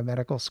before going to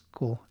medical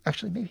school.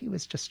 Actually, maybe he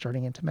was just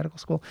starting into medical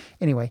school.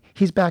 Anyway,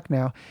 he's back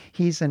now.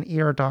 He's an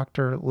ER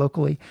doctor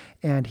locally,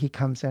 and he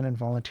comes in and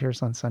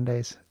volunteers on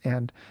Sundays.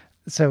 And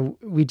so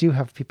we do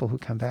have people who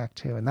come back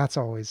too. And that's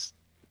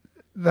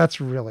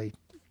really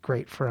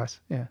great for us.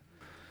 Yeah.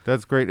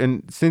 That's great.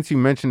 And since you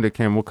mentioned it,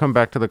 Cam, we'll come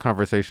back to the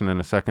conversation in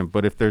a second.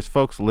 But if there's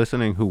folks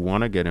listening who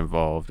want to get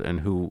involved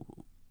and who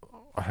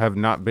have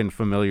not been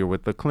familiar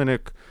with the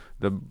clinic,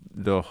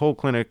 the whole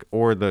clinic,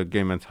 or the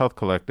Gay Men's Health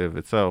Collective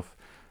itself,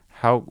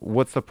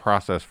 what's the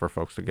process for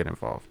folks to get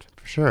involved?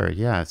 Sure.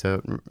 Yeah.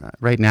 So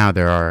right now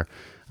there are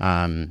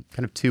kind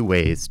of two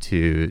ways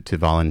to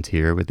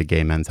volunteer with the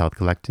Gay Men's Health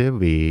Collective.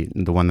 The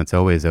one that's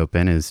always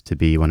open is to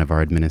be one of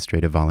our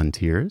administrative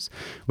volunteers,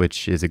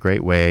 which is a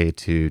great way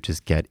to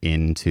just get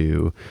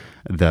into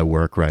the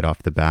work right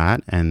off the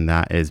bat. And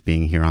that is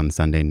being here on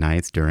Sunday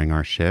nights during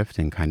our shift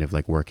and kind of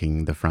like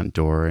working the front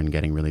door and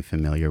getting really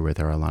familiar with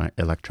our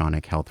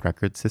electronic health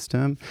record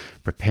system,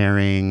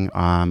 preparing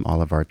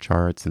all of our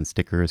charts and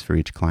stickers for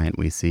each client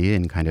we see,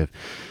 and kind of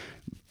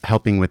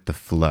helping with the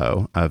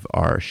flow of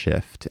our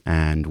shift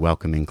and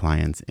welcoming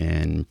clients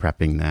in,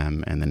 prepping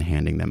them, and then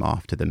handing them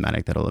off to the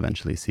medic that'll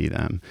eventually see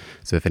them.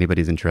 So if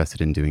anybody's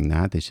interested in doing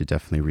that, they should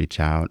definitely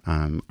reach out.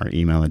 Our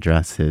email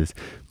address is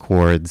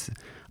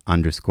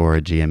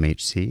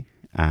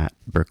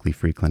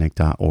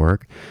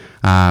cords_GMHC@berkeleyfreeclinic.org.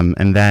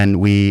 And then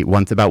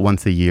about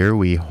once a year,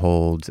 we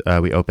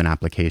open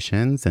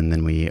applications, and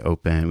then we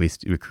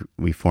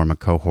form a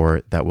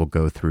cohort that will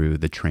go through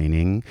the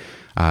training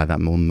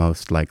that will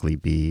most likely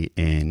be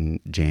in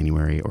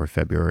January or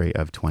February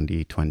of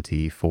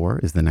 2024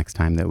 is the next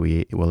time that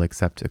we will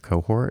accept a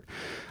cohort.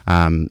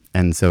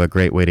 And so a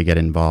great way to get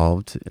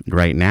involved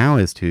right now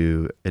is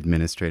to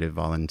administrative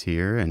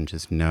volunteer, and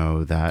just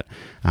know that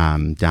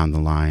down the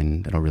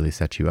line, that'll really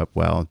set you up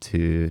well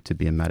to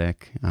be a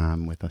medic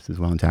with us as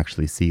well, and to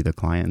actually see the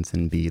clients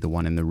and be the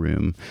one in the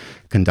room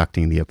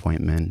conducting the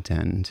appointment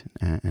and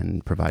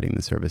providing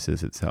the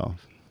services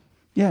itself.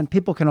 Yeah, and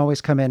people can always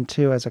come in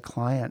too as a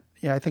client.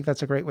 Yeah, I think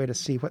that's a great way to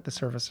see what the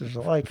services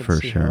are like and For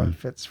see sure. how it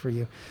fits for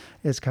you.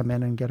 Is come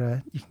in and get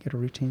a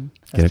routine.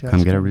 Get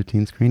a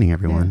routine screening,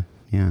 everyone.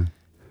 Yeah.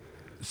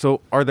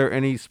 So are there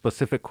any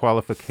specific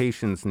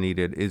qualifications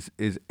needed? Is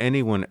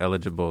anyone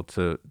eligible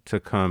to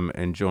come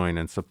and join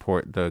and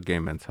support the Gay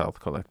Men's Health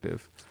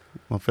Collective?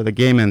 Well, for the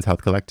Gay Men's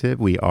Health Collective,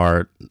 we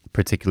are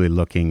particularly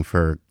looking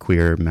for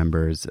queer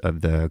members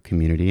of the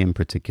community, and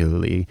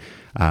particularly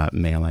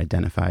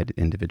male-identified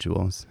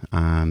individuals.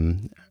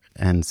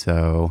 And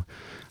so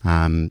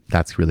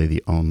that's really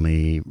the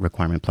only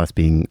requirement, plus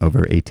being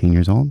over 18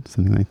 years old,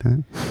 something like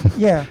that.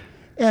 Yeah,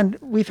 and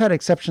we've had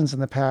exceptions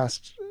in the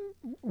past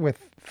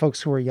with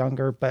folks who are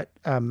younger, but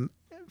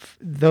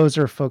those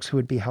are folks who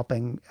would be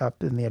helping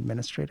up in the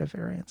administrative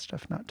area and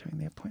stuff, not doing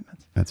the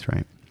appointments. That's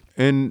right.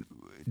 And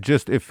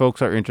just if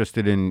folks are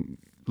interested in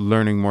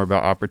learning more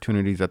about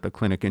opportunities at the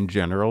clinic in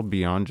general,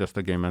 beyond just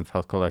the Gay Men's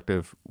Health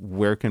Collective,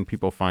 where can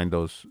people find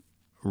those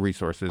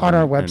resources? On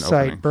our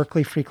website,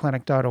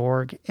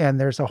 berkeleyfreeclinic.org, and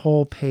there's a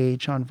whole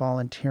page on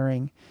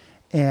volunteering.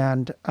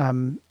 And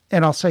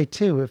I'll say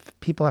too, if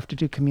people have to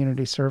do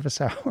community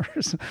service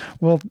hours,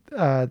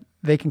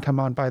 they can come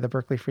on by the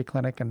Berkeley Free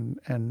Clinic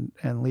and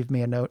leave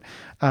me a note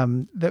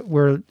that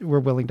we're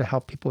willing to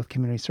help people with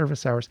community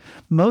service hours.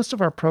 Most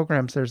of our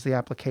programs, there's the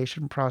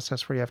application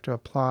process where you have to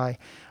apply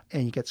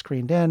and you get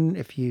screened in.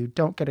 If you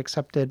don't get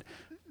accepted,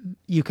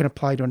 you can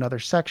apply to another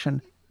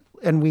section.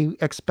 And we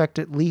expect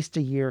at least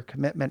a year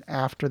commitment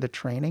after the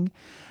training,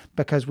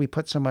 because we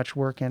put so much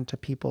work into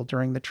people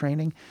during the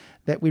training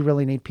that we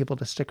really need people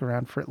to stick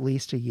around for at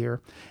least a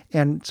year.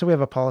 And so we have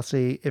a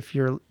policy, if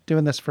you're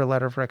doing this for a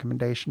letter of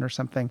recommendation or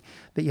something,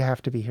 that you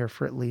have to be here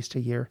for at least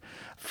a year.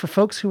 For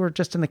folks who are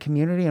just in the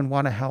community and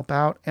want to help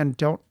out and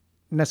don't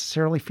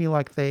necessarily feel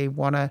like they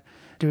want to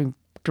do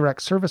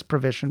direct service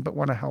provision, but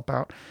want to help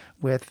out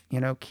with,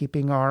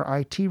 keeping our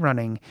IT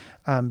running,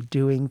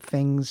 doing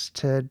things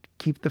to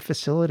keep the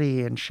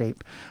facility in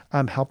shape,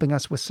 helping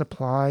us with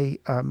supply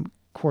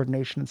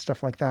coordination and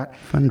stuff like that.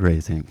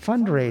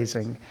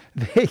 Fundraising.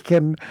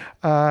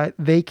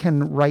 They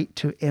can write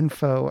to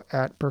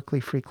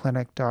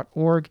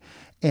info@berkeleyfreeclinic.org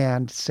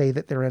and say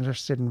that they're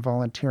interested in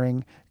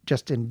volunteering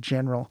just in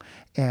general,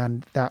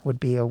 and that would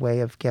be a way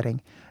of getting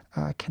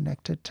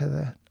connected to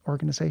the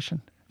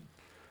organization.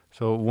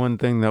 So one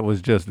thing that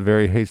was just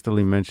very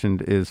hastily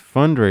mentioned is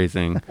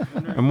fundraising.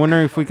 I'm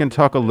wondering if we can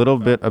talk a little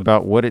bit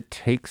about what it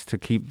takes to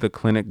keep the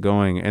clinic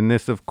going. And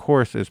this, of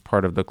course, is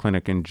part of the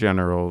clinic in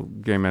general.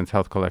 Gay Men's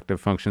Health Collective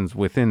functions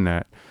within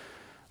that.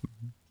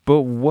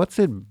 But what's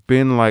it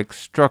been like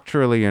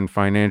structurally and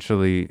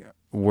financially?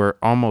 We're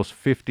almost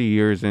 50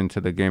 years into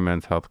the Gay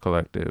Men's Health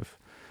Collective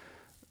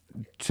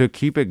to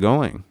keep it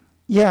going.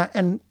 Yeah,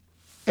 and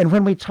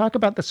when we talk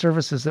about the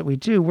services that we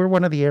do, we're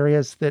one of the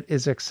areas that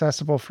is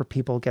accessible for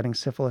people getting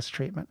syphilis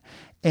treatment.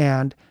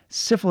 And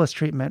syphilis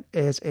treatment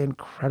is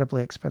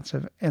incredibly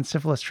expensive. And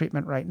syphilis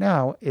treatment right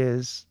now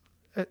is,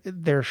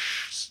 they're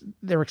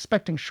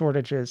expecting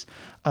shortages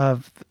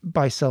of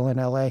Bicil in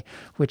LA,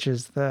 which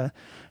is the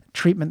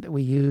treatment that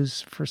we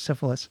use for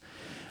syphilis.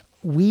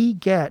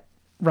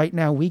 Right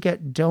now, we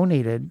get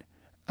donated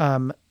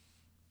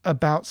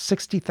about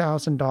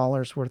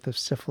 $60,000 worth of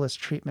syphilis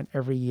treatment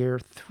every year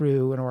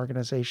through an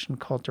organization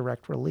called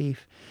Direct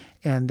Relief.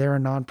 And they're a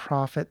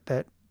nonprofit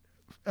that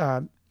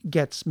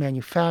gets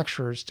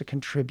manufacturers to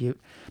contribute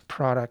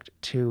product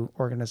to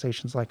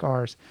organizations like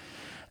ours.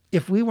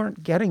 If we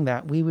weren't getting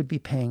that, we would be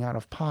paying out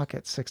of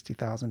pocket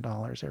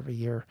 $60,000 every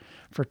year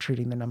for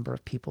treating the number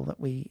of people that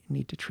we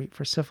need to treat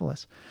for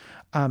syphilis.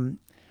 I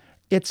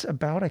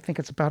think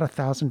it's about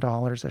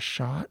 $1,000 a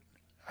shot,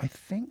 I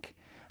think.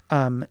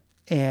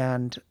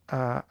 And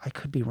I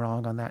could be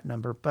wrong on that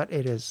number, but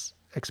it is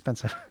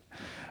expensive.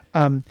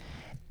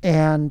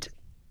 And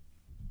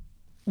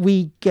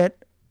we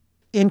get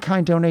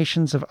in-kind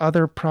donations of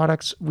other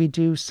products. We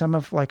do some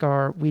of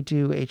we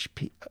do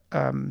HPV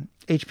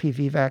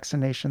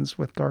vaccinations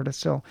with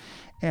Gardasil,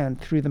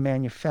 and through the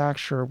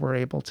manufacturer, we're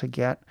able to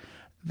get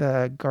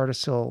the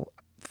Gardasil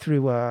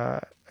through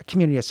a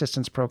community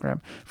assistance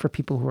program for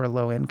people who are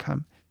low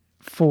income.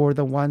 For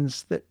the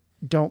ones that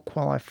don't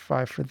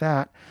qualify for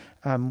that,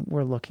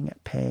 we're looking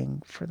at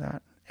paying for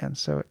that. And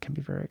so it can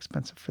be very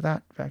expensive for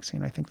that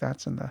vaccine. I think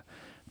that's in the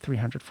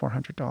 $300,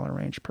 $400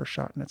 range per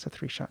shot, and it's a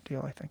 3-shot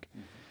deal, I think.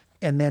 Mm-hmm.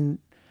 And then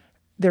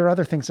there are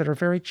other things that are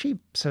very cheap.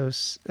 So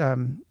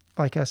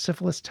like a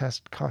syphilis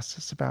test costs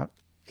us about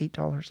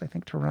 $8, I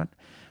think, to run.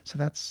 So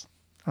that's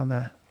on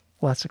the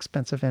less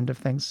expensive end of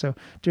things. So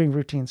doing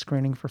routine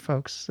screening for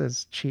folks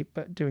is cheap,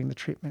 but doing the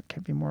treatment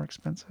can be more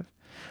expensive.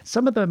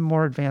 Some of the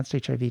more advanced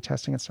HIV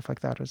testing and stuff like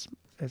that is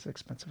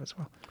expensive as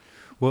well.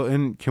 Well,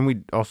 and can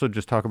we also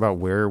just talk about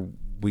where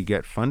we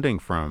get funding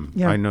from?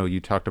 Yeah. I know you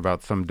talked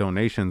about some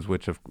donations,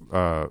 which of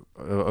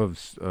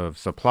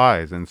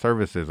supplies and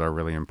services are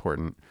really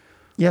important.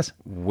 Yes.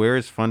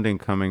 Where's funding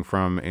coming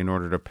from in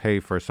order to pay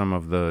for some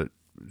of the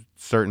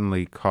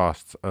certainly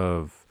costs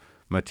of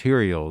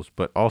materials,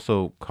 but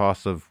also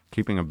costs of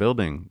keeping a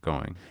building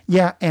going?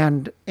 Yeah,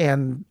 and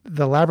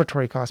the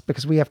laboratory costs,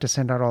 because we have to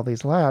send out all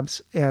these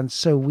labs. And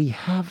so we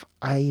have,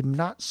 I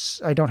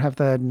don't have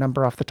the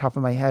number off the top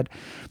of my head,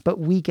 but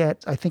we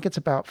get, I think it's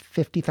about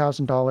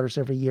 $50,000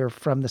 every year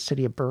from the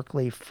city of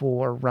Berkeley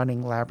for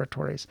running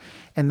laboratories.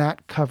 And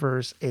that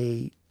covers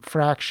a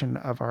fraction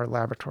of our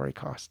laboratory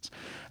costs.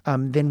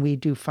 Then we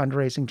do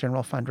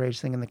general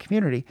fundraising in the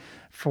community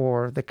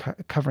for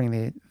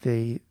covering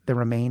the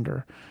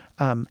remainder.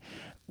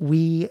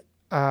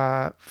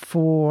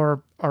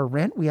 For our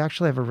rent, we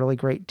actually have a really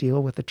great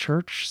deal with the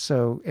church.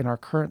 So in our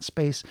current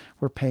space,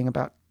 we're paying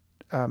about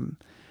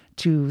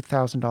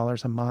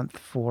 $2,000 a month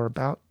for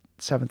about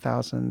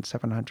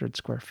 7,700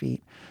 square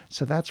feet.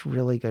 So that's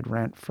really good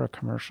rent for a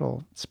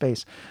commercial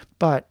space.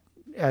 But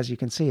as you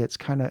can see, it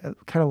kind of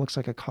looks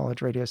like a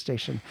college radio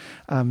station.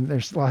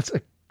 There's lots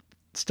of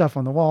stuff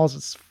on the walls.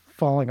 It's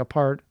falling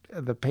apart.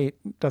 The paint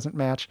doesn't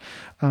match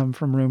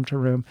from room to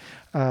room,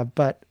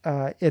 but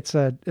it's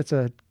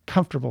a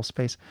comfortable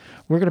space.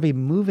 We're going to be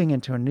moving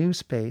into a new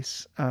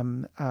space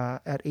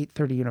at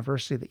 830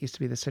 University that used to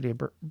be the city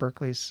of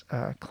Berkeley's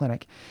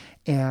clinic,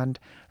 and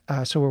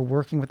so we're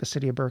working with the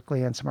city of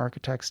Berkeley and some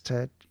architects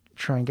to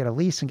try and get a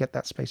lease and get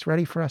that space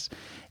ready for us.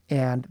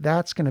 And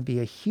that's going to be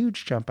a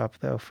huge jump up,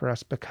 though, for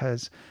us,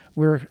 because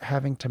we're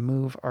having to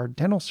move our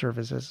dental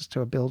services to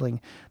a building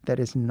that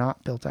is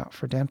not built out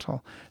for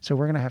dental. So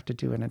we're going to have to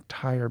do an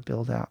entire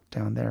build out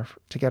down there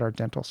to get our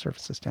dental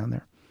services down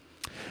there.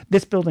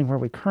 This building where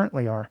we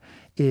currently are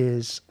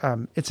is,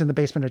 it's in the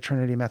basement of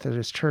Trinity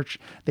Methodist Church.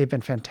 They've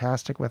been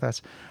fantastic with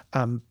us,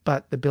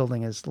 but the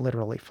building is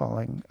literally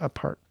falling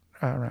apart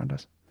around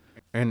us.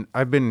 And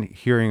I've been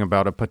hearing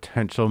about a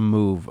potential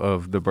move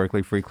of the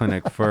Berkeley Free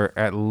Clinic for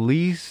at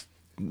least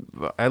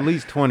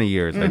 20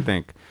 years, I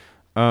think.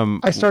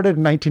 I started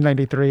in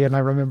 1993, and I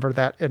remember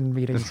that in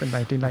meetings in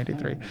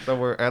 1993. So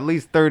we're at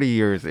least 30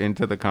 years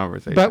into the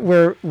conversation. But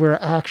we're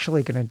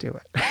actually going to do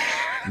it.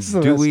 So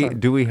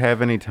do we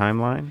have any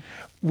timeline?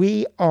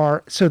 We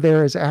are. So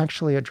there is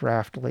actually a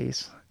draft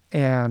lease,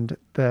 and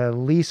the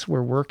lease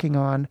we're working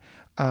on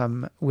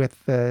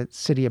with the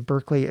city of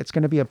Berkeley, it's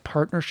going to be a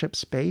partnership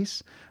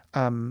space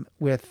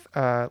with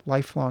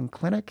Lifelong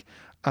Clinic,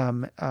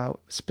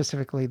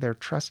 specifically their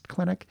trust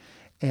clinic,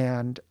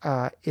 And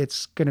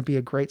it's going to be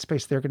a great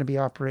space. They're going to be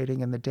operating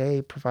in the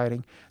day,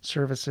 providing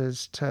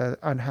services to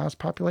unhoused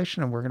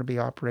population, and we're going to be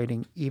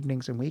operating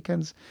evenings and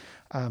weekends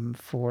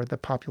for the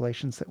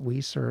populations that we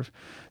serve.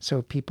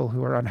 So people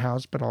who are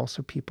unhoused, but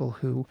also people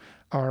who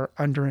are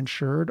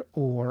underinsured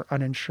or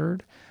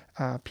uninsured,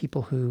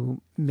 people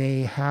who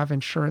may have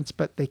insurance,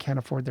 but they can't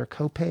afford their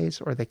copays,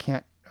 or they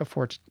can't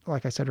afford to,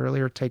 like I said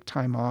earlier, take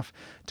time off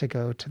to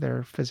go to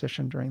their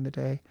physician during the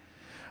day.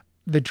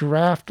 The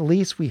draft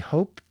lease we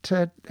hope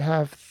to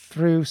have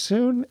through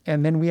soon,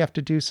 and then we have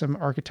to do some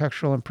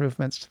architectural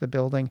improvements to the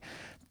building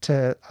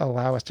to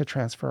allow us to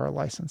transfer our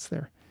license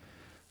there.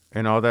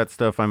 And all that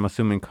stuff, I'm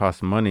assuming,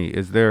 costs money.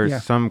 Is there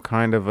some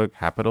kind of a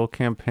capital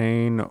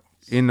campaign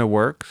in the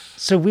works?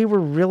 So we were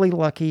really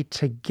lucky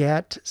to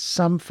get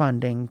some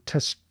funding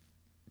to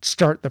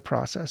start the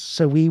process.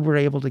 So we were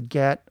able to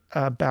get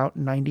about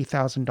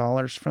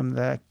 $90,000 from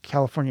the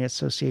California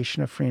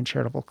Association of Free and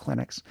Charitable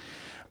Clinics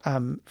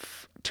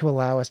to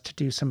allow us to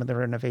do some of the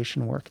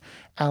renovation work.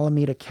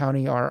 Alameda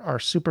County, our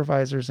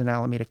supervisors in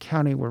Alameda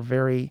County were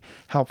very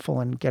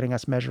helpful in getting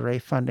us Measure A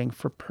funding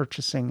for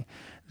purchasing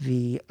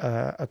the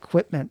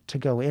equipment to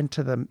go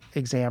into the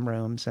exam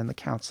rooms and the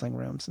counseling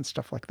rooms and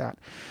stuff like that.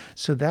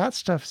 So that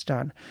stuff's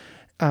done.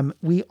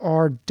 We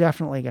are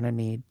definitely going to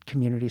need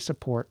community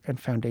support and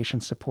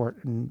foundation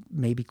support and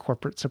maybe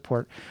corporate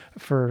support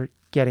for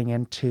getting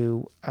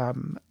into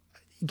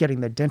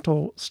getting the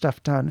dental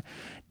stuff done,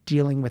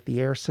 dealing with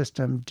the air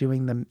system,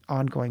 doing the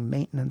ongoing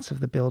maintenance of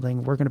the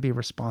building. We're going to be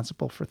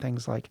responsible for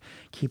things like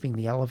keeping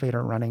the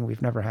elevator running.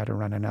 We've never had to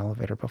run an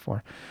elevator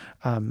before.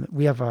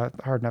 We have a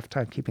hard enough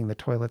time keeping the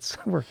toilets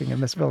working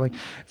in this building.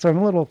 So I'm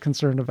a little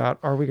concerned about,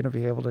 are we going to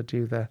be able to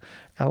do the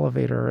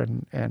elevator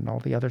and all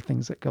the other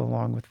things that go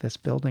along with this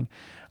building?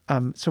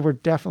 So we're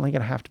definitely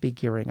going to have to be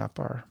gearing up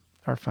our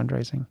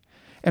fundraising.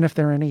 And if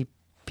there are any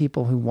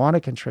people who want to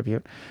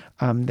contribute,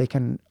 they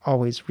can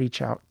always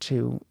reach out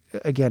to,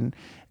 again,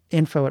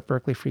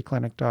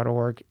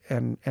 info@berkeleyfreeclinic.org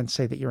and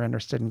say that you're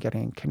interested in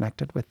getting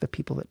connected with the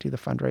people that do the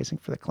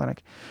fundraising for the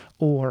clinic.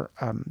 Or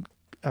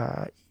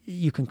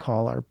you can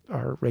call our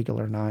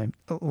regular line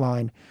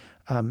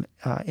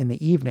in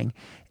the evening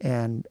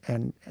and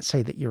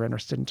say that you're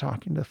interested in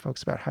talking to the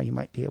folks about how you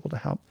might be able to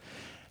help.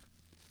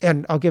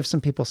 And I'll give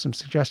some people some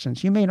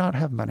suggestions. You may not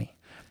have money,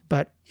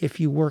 but if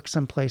you work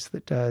someplace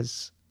that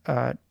does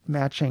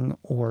matching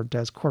or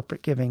does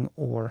corporate giving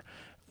or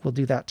will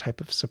do that type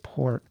of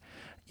support,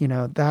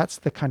 that's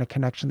the kind of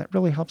connection that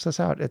really helps us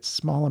out. It's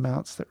small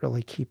amounts that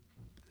really keep,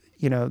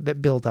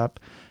 that build up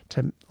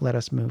to let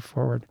us move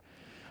forward.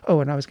 Oh,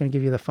 and I was going to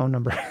give you the phone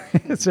number.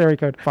 It's area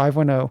code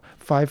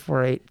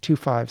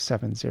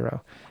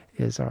 510-548-2570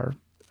 is our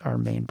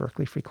main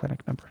Berkeley Free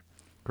Clinic number.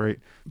 Great.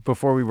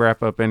 Before we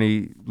wrap up,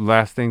 any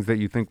last things that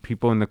you think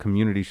people in the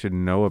community should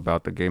know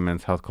about the Gay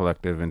Men's Health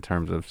Collective in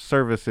terms of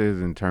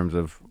services, in terms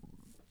of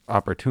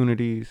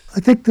opportunities? I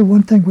think the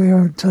one thing we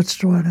haven't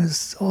touched on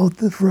is all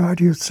the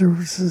variety of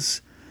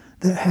services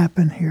that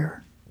happen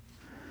here.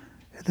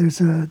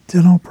 There's a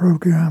dental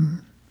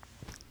program,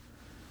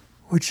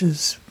 which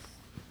is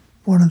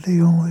one of the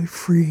only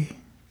free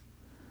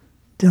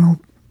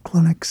dental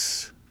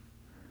clinics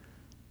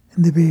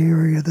in the Bay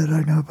Area that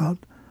I know about.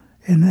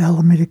 In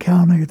Alameda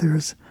County,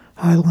 there's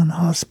Highland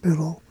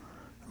Hospital,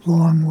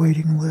 long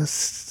waiting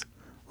lists,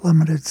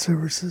 limited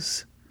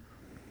services.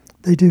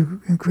 They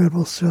do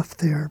incredible stuff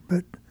there,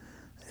 but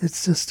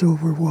it's just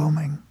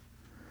overwhelming.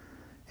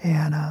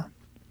 And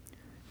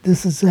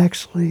this is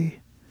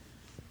actually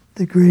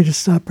the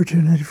greatest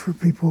opportunity for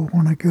people who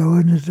want to go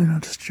into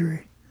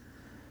dentistry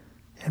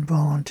and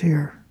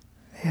volunteer.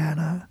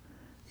 And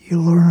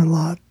you learn a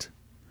lot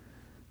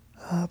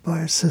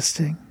by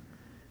assisting.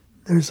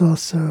 There's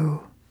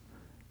also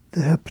the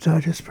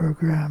hepatitis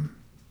program,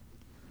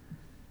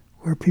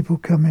 where people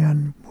come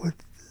in with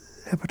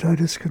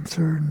hepatitis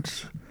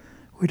concerns.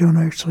 We don't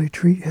actually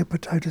treat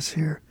hepatitis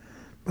here,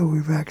 but we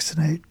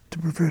vaccinate to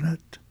prevent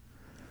it.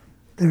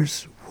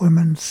 There's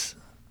women's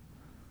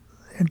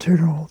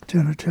internal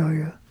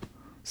genitalia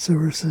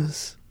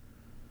services.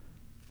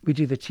 We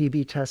do the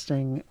TB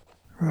testing.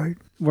 Right.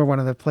 We're one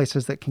of the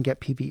places that can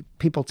get people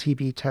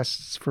TB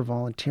tests for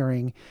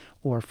volunteering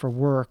or for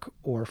work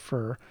or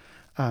for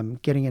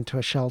getting into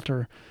a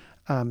shelter.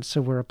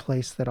 So we're a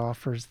place that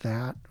offers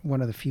that,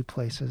 one of the few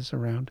places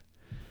around.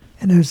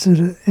 And there's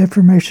an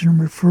information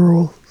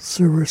referral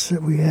service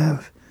that we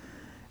have,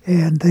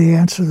 and they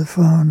answer the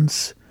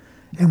phones,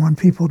 and when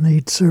people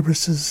need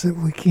services that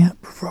we can't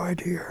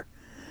provide here,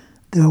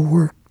 they'll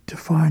work to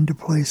find a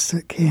place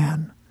that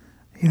can,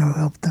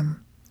 help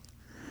them,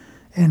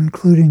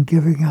 including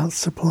giving out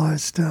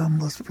supplies to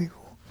homeless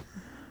people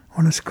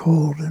when it's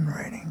cold and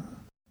raining.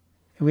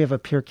 We have a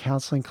peer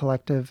counseling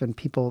collective, and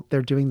people,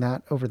 they're doing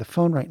that over the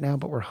phone right now,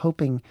 but we're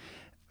hoping,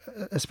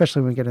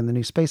 especially when we get in the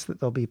new space, that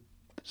there'll be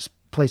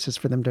places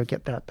for them to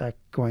get that back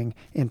going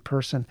in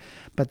person.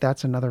 But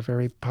that's another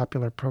very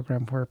popular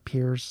program where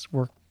peers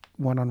work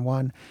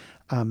one-on-one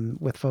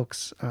with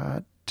folks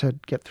to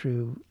get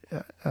through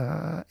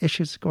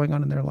issues going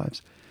on in their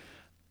lives.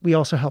 we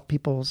also help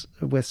people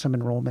with some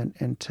enrollment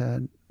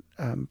into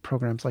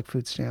programs like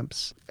food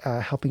stamps,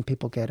 helping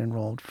people get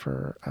enrolled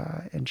for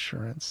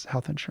insurance,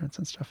 health insurance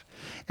and stuff.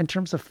 In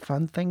terms of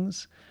fun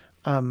things,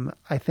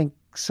 I think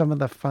some of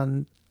the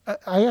fun,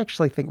 I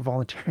actually think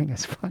volunteering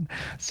is fun.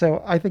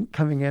 So I think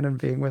coming in and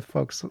being with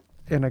folks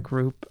in a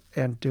group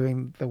and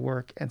doing the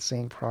work and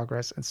seeing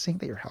progress and seeing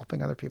that you're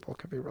helping other people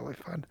can be really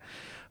fun.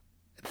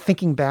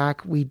 Thinking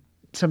back,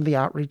 some of the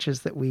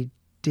outreaches that we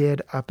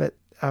did up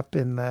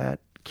in the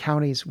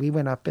counties, we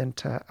went up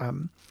into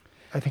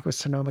I think it was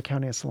Sonoma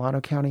County and Solano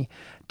County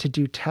to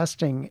do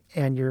testing,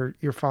 and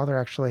your father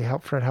actually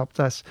Fred helped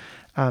us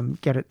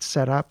get it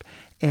set up.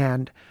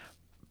 And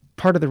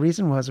part of the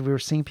reason was we were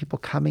seeing people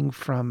coming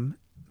from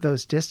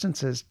those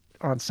distances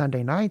on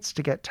Sunday nights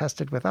to get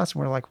tested with us.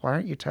 And we're like, why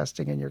aren't you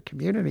testing in your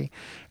community?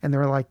 And they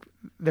were like,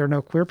 there are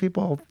no queer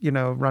people,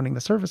 running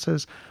the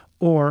services,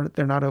 or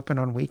they're not open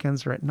on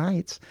weekends or at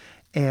nights.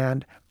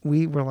 And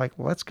we were like,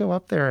 well, let's go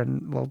up there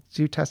and we'll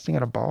do testing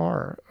at a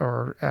bar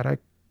or at a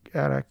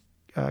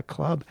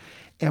club.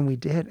 And we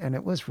did, and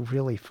it was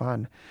really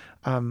fun.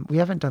 We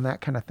haven't done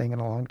that kind of thing in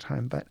a long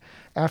time, but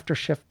after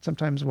shift,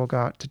 sometimes we'll go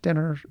out to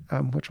dinner,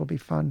 which will be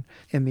fun.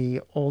 In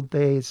the old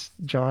days,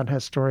 John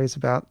has stories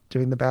about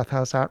doing the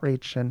bathhouse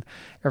outreach, and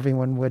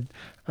everyone would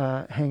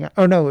hang out.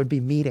 Oh no, it would be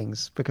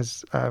meetings,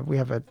 because we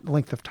have a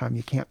length of time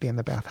you can't be in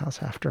the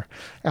bathhouse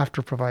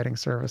after providing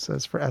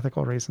services for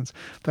ethical reasons.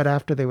 But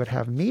after they would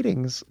have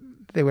meetings,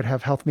 they would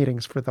have health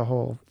meetings for the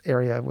whole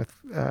area with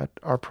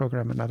our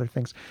program and other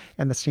things.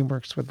 And the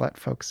Steamworks would let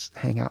folks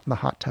hang out in the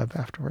hot tub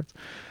afterwards.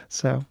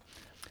 So,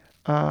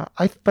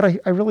 I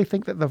really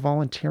think that the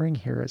volunteering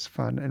here is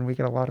fun. And we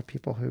get a lot of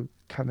people who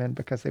come in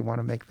because they want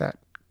to make that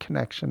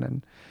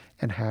connection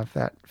and have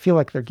that, feel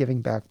like they're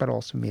giving back, but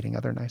also meeting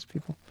other nice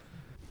people.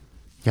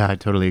 Yeah, I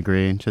totally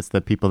agree. Just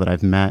the people that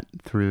I've met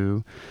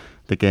through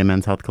the Gay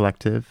Men's Health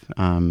Collective.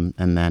 And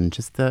then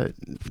just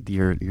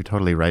you're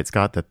totally right,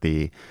 Scott, that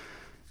the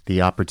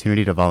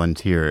opportunity to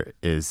volunteer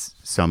is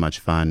so much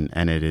fun,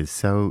 and it is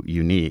so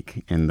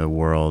unique in the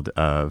world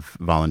of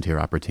volunteer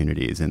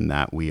opportunities in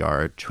that we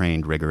are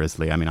trained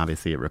rigorously. I mean,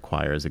 obviously it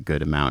requires a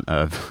good amount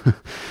of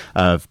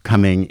of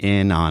coming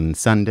in on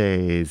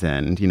Sundays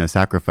and,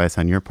 sacrifice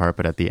on your part,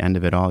 but at the end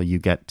of it all, you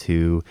get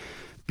to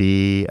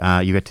you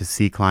get to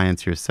see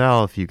clients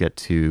yourself, you get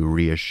to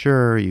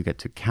reassure, you get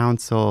to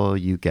counsel,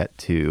 you get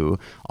to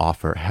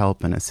offer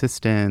help and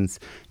assistance,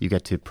 you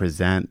get to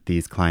present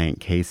these client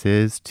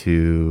cases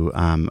to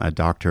a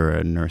doctor or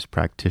a nurse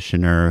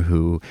practitioner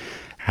who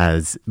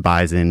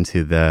buys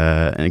into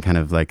the kind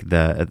of like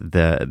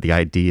the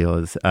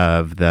ideals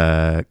of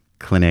the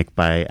clinic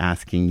by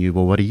asking you,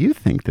 well, what do you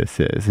think this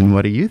is? And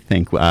what do you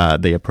think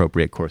the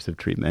appropriate course of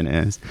treatment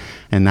is?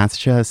 And that's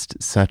just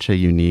such a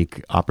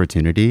unique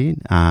opportunity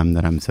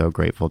that I'm so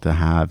grateful to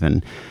have.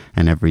 And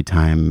every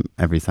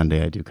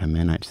Sunday I do come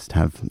in, I just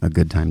have a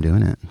good time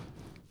doing it.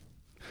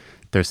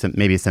 There's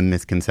maybe some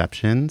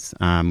misconceptions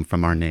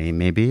from our name,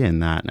 maybe, in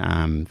that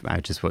I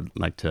just would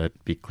like to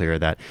be clear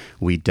that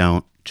we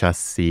don't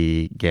just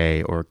see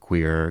gay or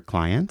queer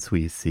clients.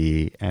 We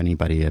see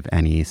anybody of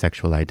any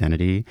sexual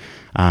identity.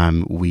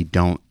 We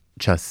don't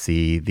just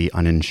see the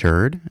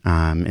uninsured.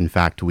 In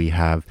fact, we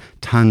have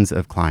tons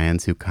of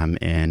clients who come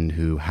in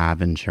who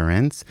have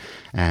insurance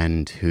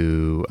and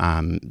who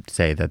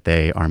say that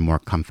they are more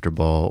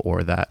comfortable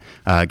or that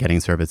getting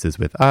services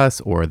with us,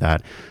 or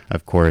that,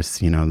 of course,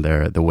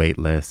 the wait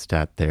list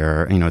at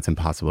their, it's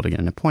impossible to get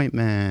an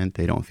appointment.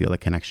 They don't feel a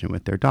connection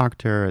with their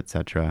doctor,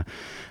 etc.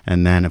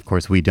 And then, of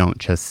course, we don't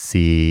just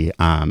see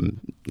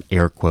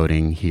air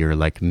quoting here,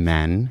 like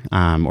men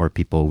or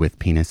people with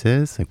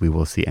penises. Like, we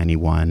will see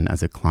anyone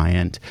as a client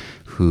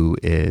who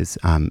is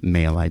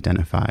male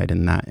identified,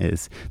 and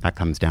that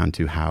comes down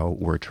to how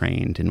we're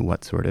trained and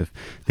what sort of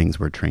things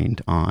we're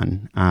trained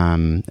on.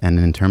 And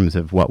in terms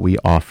of what we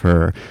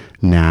offer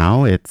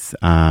now, it's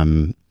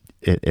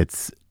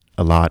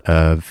a lot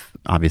of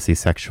obviously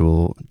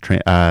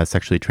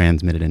sexually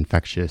transmitted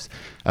infections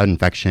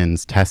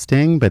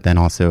testing, but then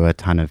also a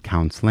ton of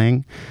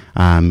counseling.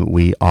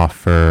 We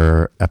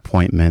offer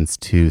appointments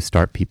to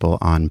start people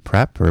on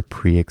PrEP, or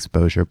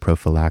pre-exposure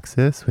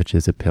prophylaxis, which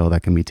is a pill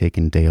that can be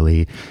taken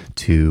daily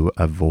to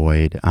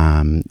avoid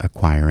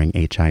acquiring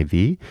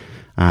HIV.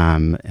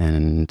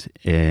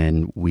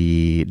 And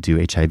we do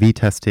HIV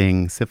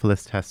testing,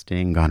 syphilis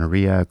testing,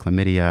 gonorrhea,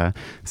 chlamydia,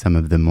 some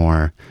of the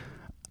more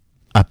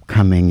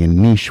upcoming and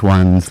niche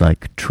ones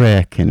like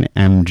Trick and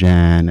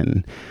MGen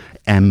and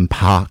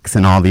Mpox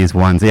and all these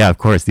ones. Yeah, of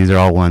course, these are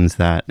all ones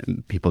that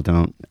people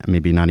don't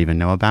maybe not even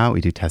know about.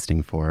 We do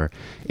testing for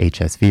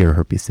HSV, or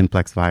herpes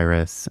simplex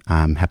virus,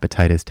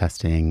 hepatitis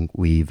testing.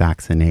 We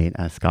vaccinate,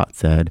 as Scott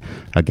said,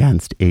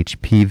 against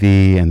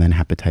HPV, and then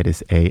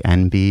hepatitis A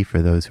and B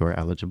for those who are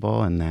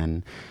eligible, and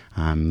then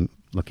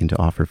looking to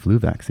offer flu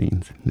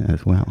vaccines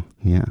as well.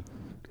 Yeah,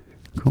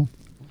 cool.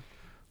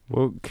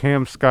 Well,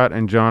 Cam, Scott,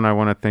 and John, I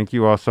want to thank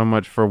you all so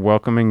much for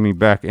welcoming me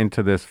back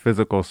into this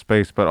physical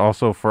space, but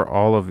also for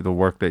all of the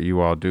work that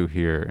you all do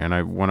here. And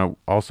I want to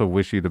also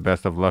wish you the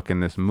best of luck in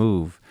this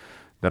move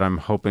that I'm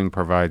hoping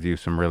provides you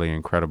some really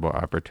incredible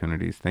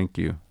opportunities. Thank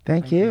you.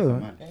 Thank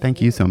you.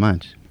 Thank you so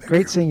much.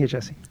 Great seeing you,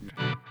 Jesse.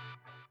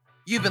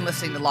 You've been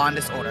listening to Law and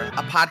Disorder,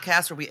 a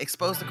podcast where we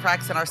expose the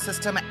cracks in our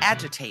system,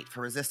 agitate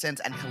for resistance,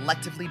 and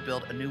collectively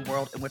build a new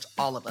world in which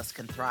all of us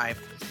can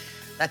thrive.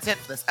 That's it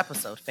for this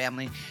episode,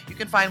 family. You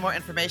can find more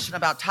information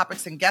about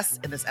topics and guests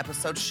in this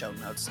episode's show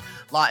notes.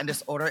 Law and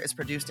Disorder is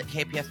produced at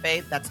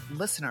KPFA. That's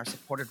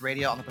listener-supported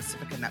radio on the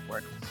Pacifica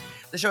Network.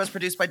 The show is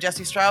produced by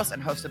Jesse Strauss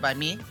and hosted by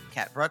me,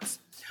 Kat Brooks.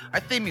 Our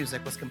theme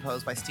music was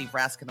composed by Steve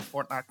Rask and the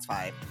Fort Knox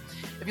 5.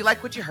 If you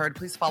like what you heard,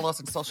 please follow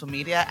us on social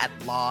media at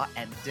Law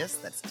and Dis,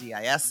 that's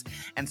DIS,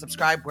 and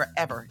subscribe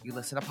wherever you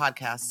listen to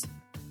podcasts.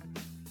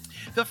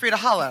 Feel free to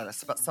holler at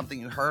us about something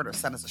you heard or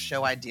send us a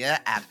show idea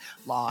at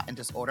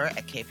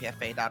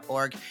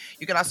lawanddisorder@kpfa.org.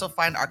 You can also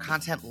find our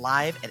content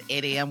live at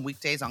 8 a.m.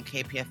 weekdays on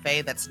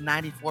KPFA. That's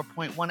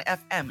 94.1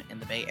 FM in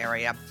the Bay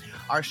Area.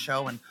 Our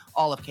show and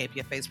all of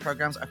KPFA's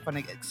programs are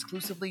funded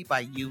exclusively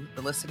by you,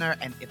 the listener.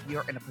 And if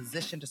you're in a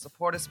position to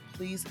support us,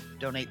 please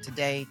donate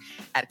today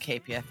at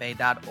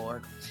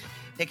kpfa.org.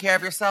 Take care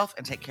of yourself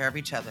and take care of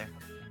each other.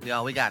 We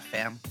all we got,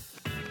 fam.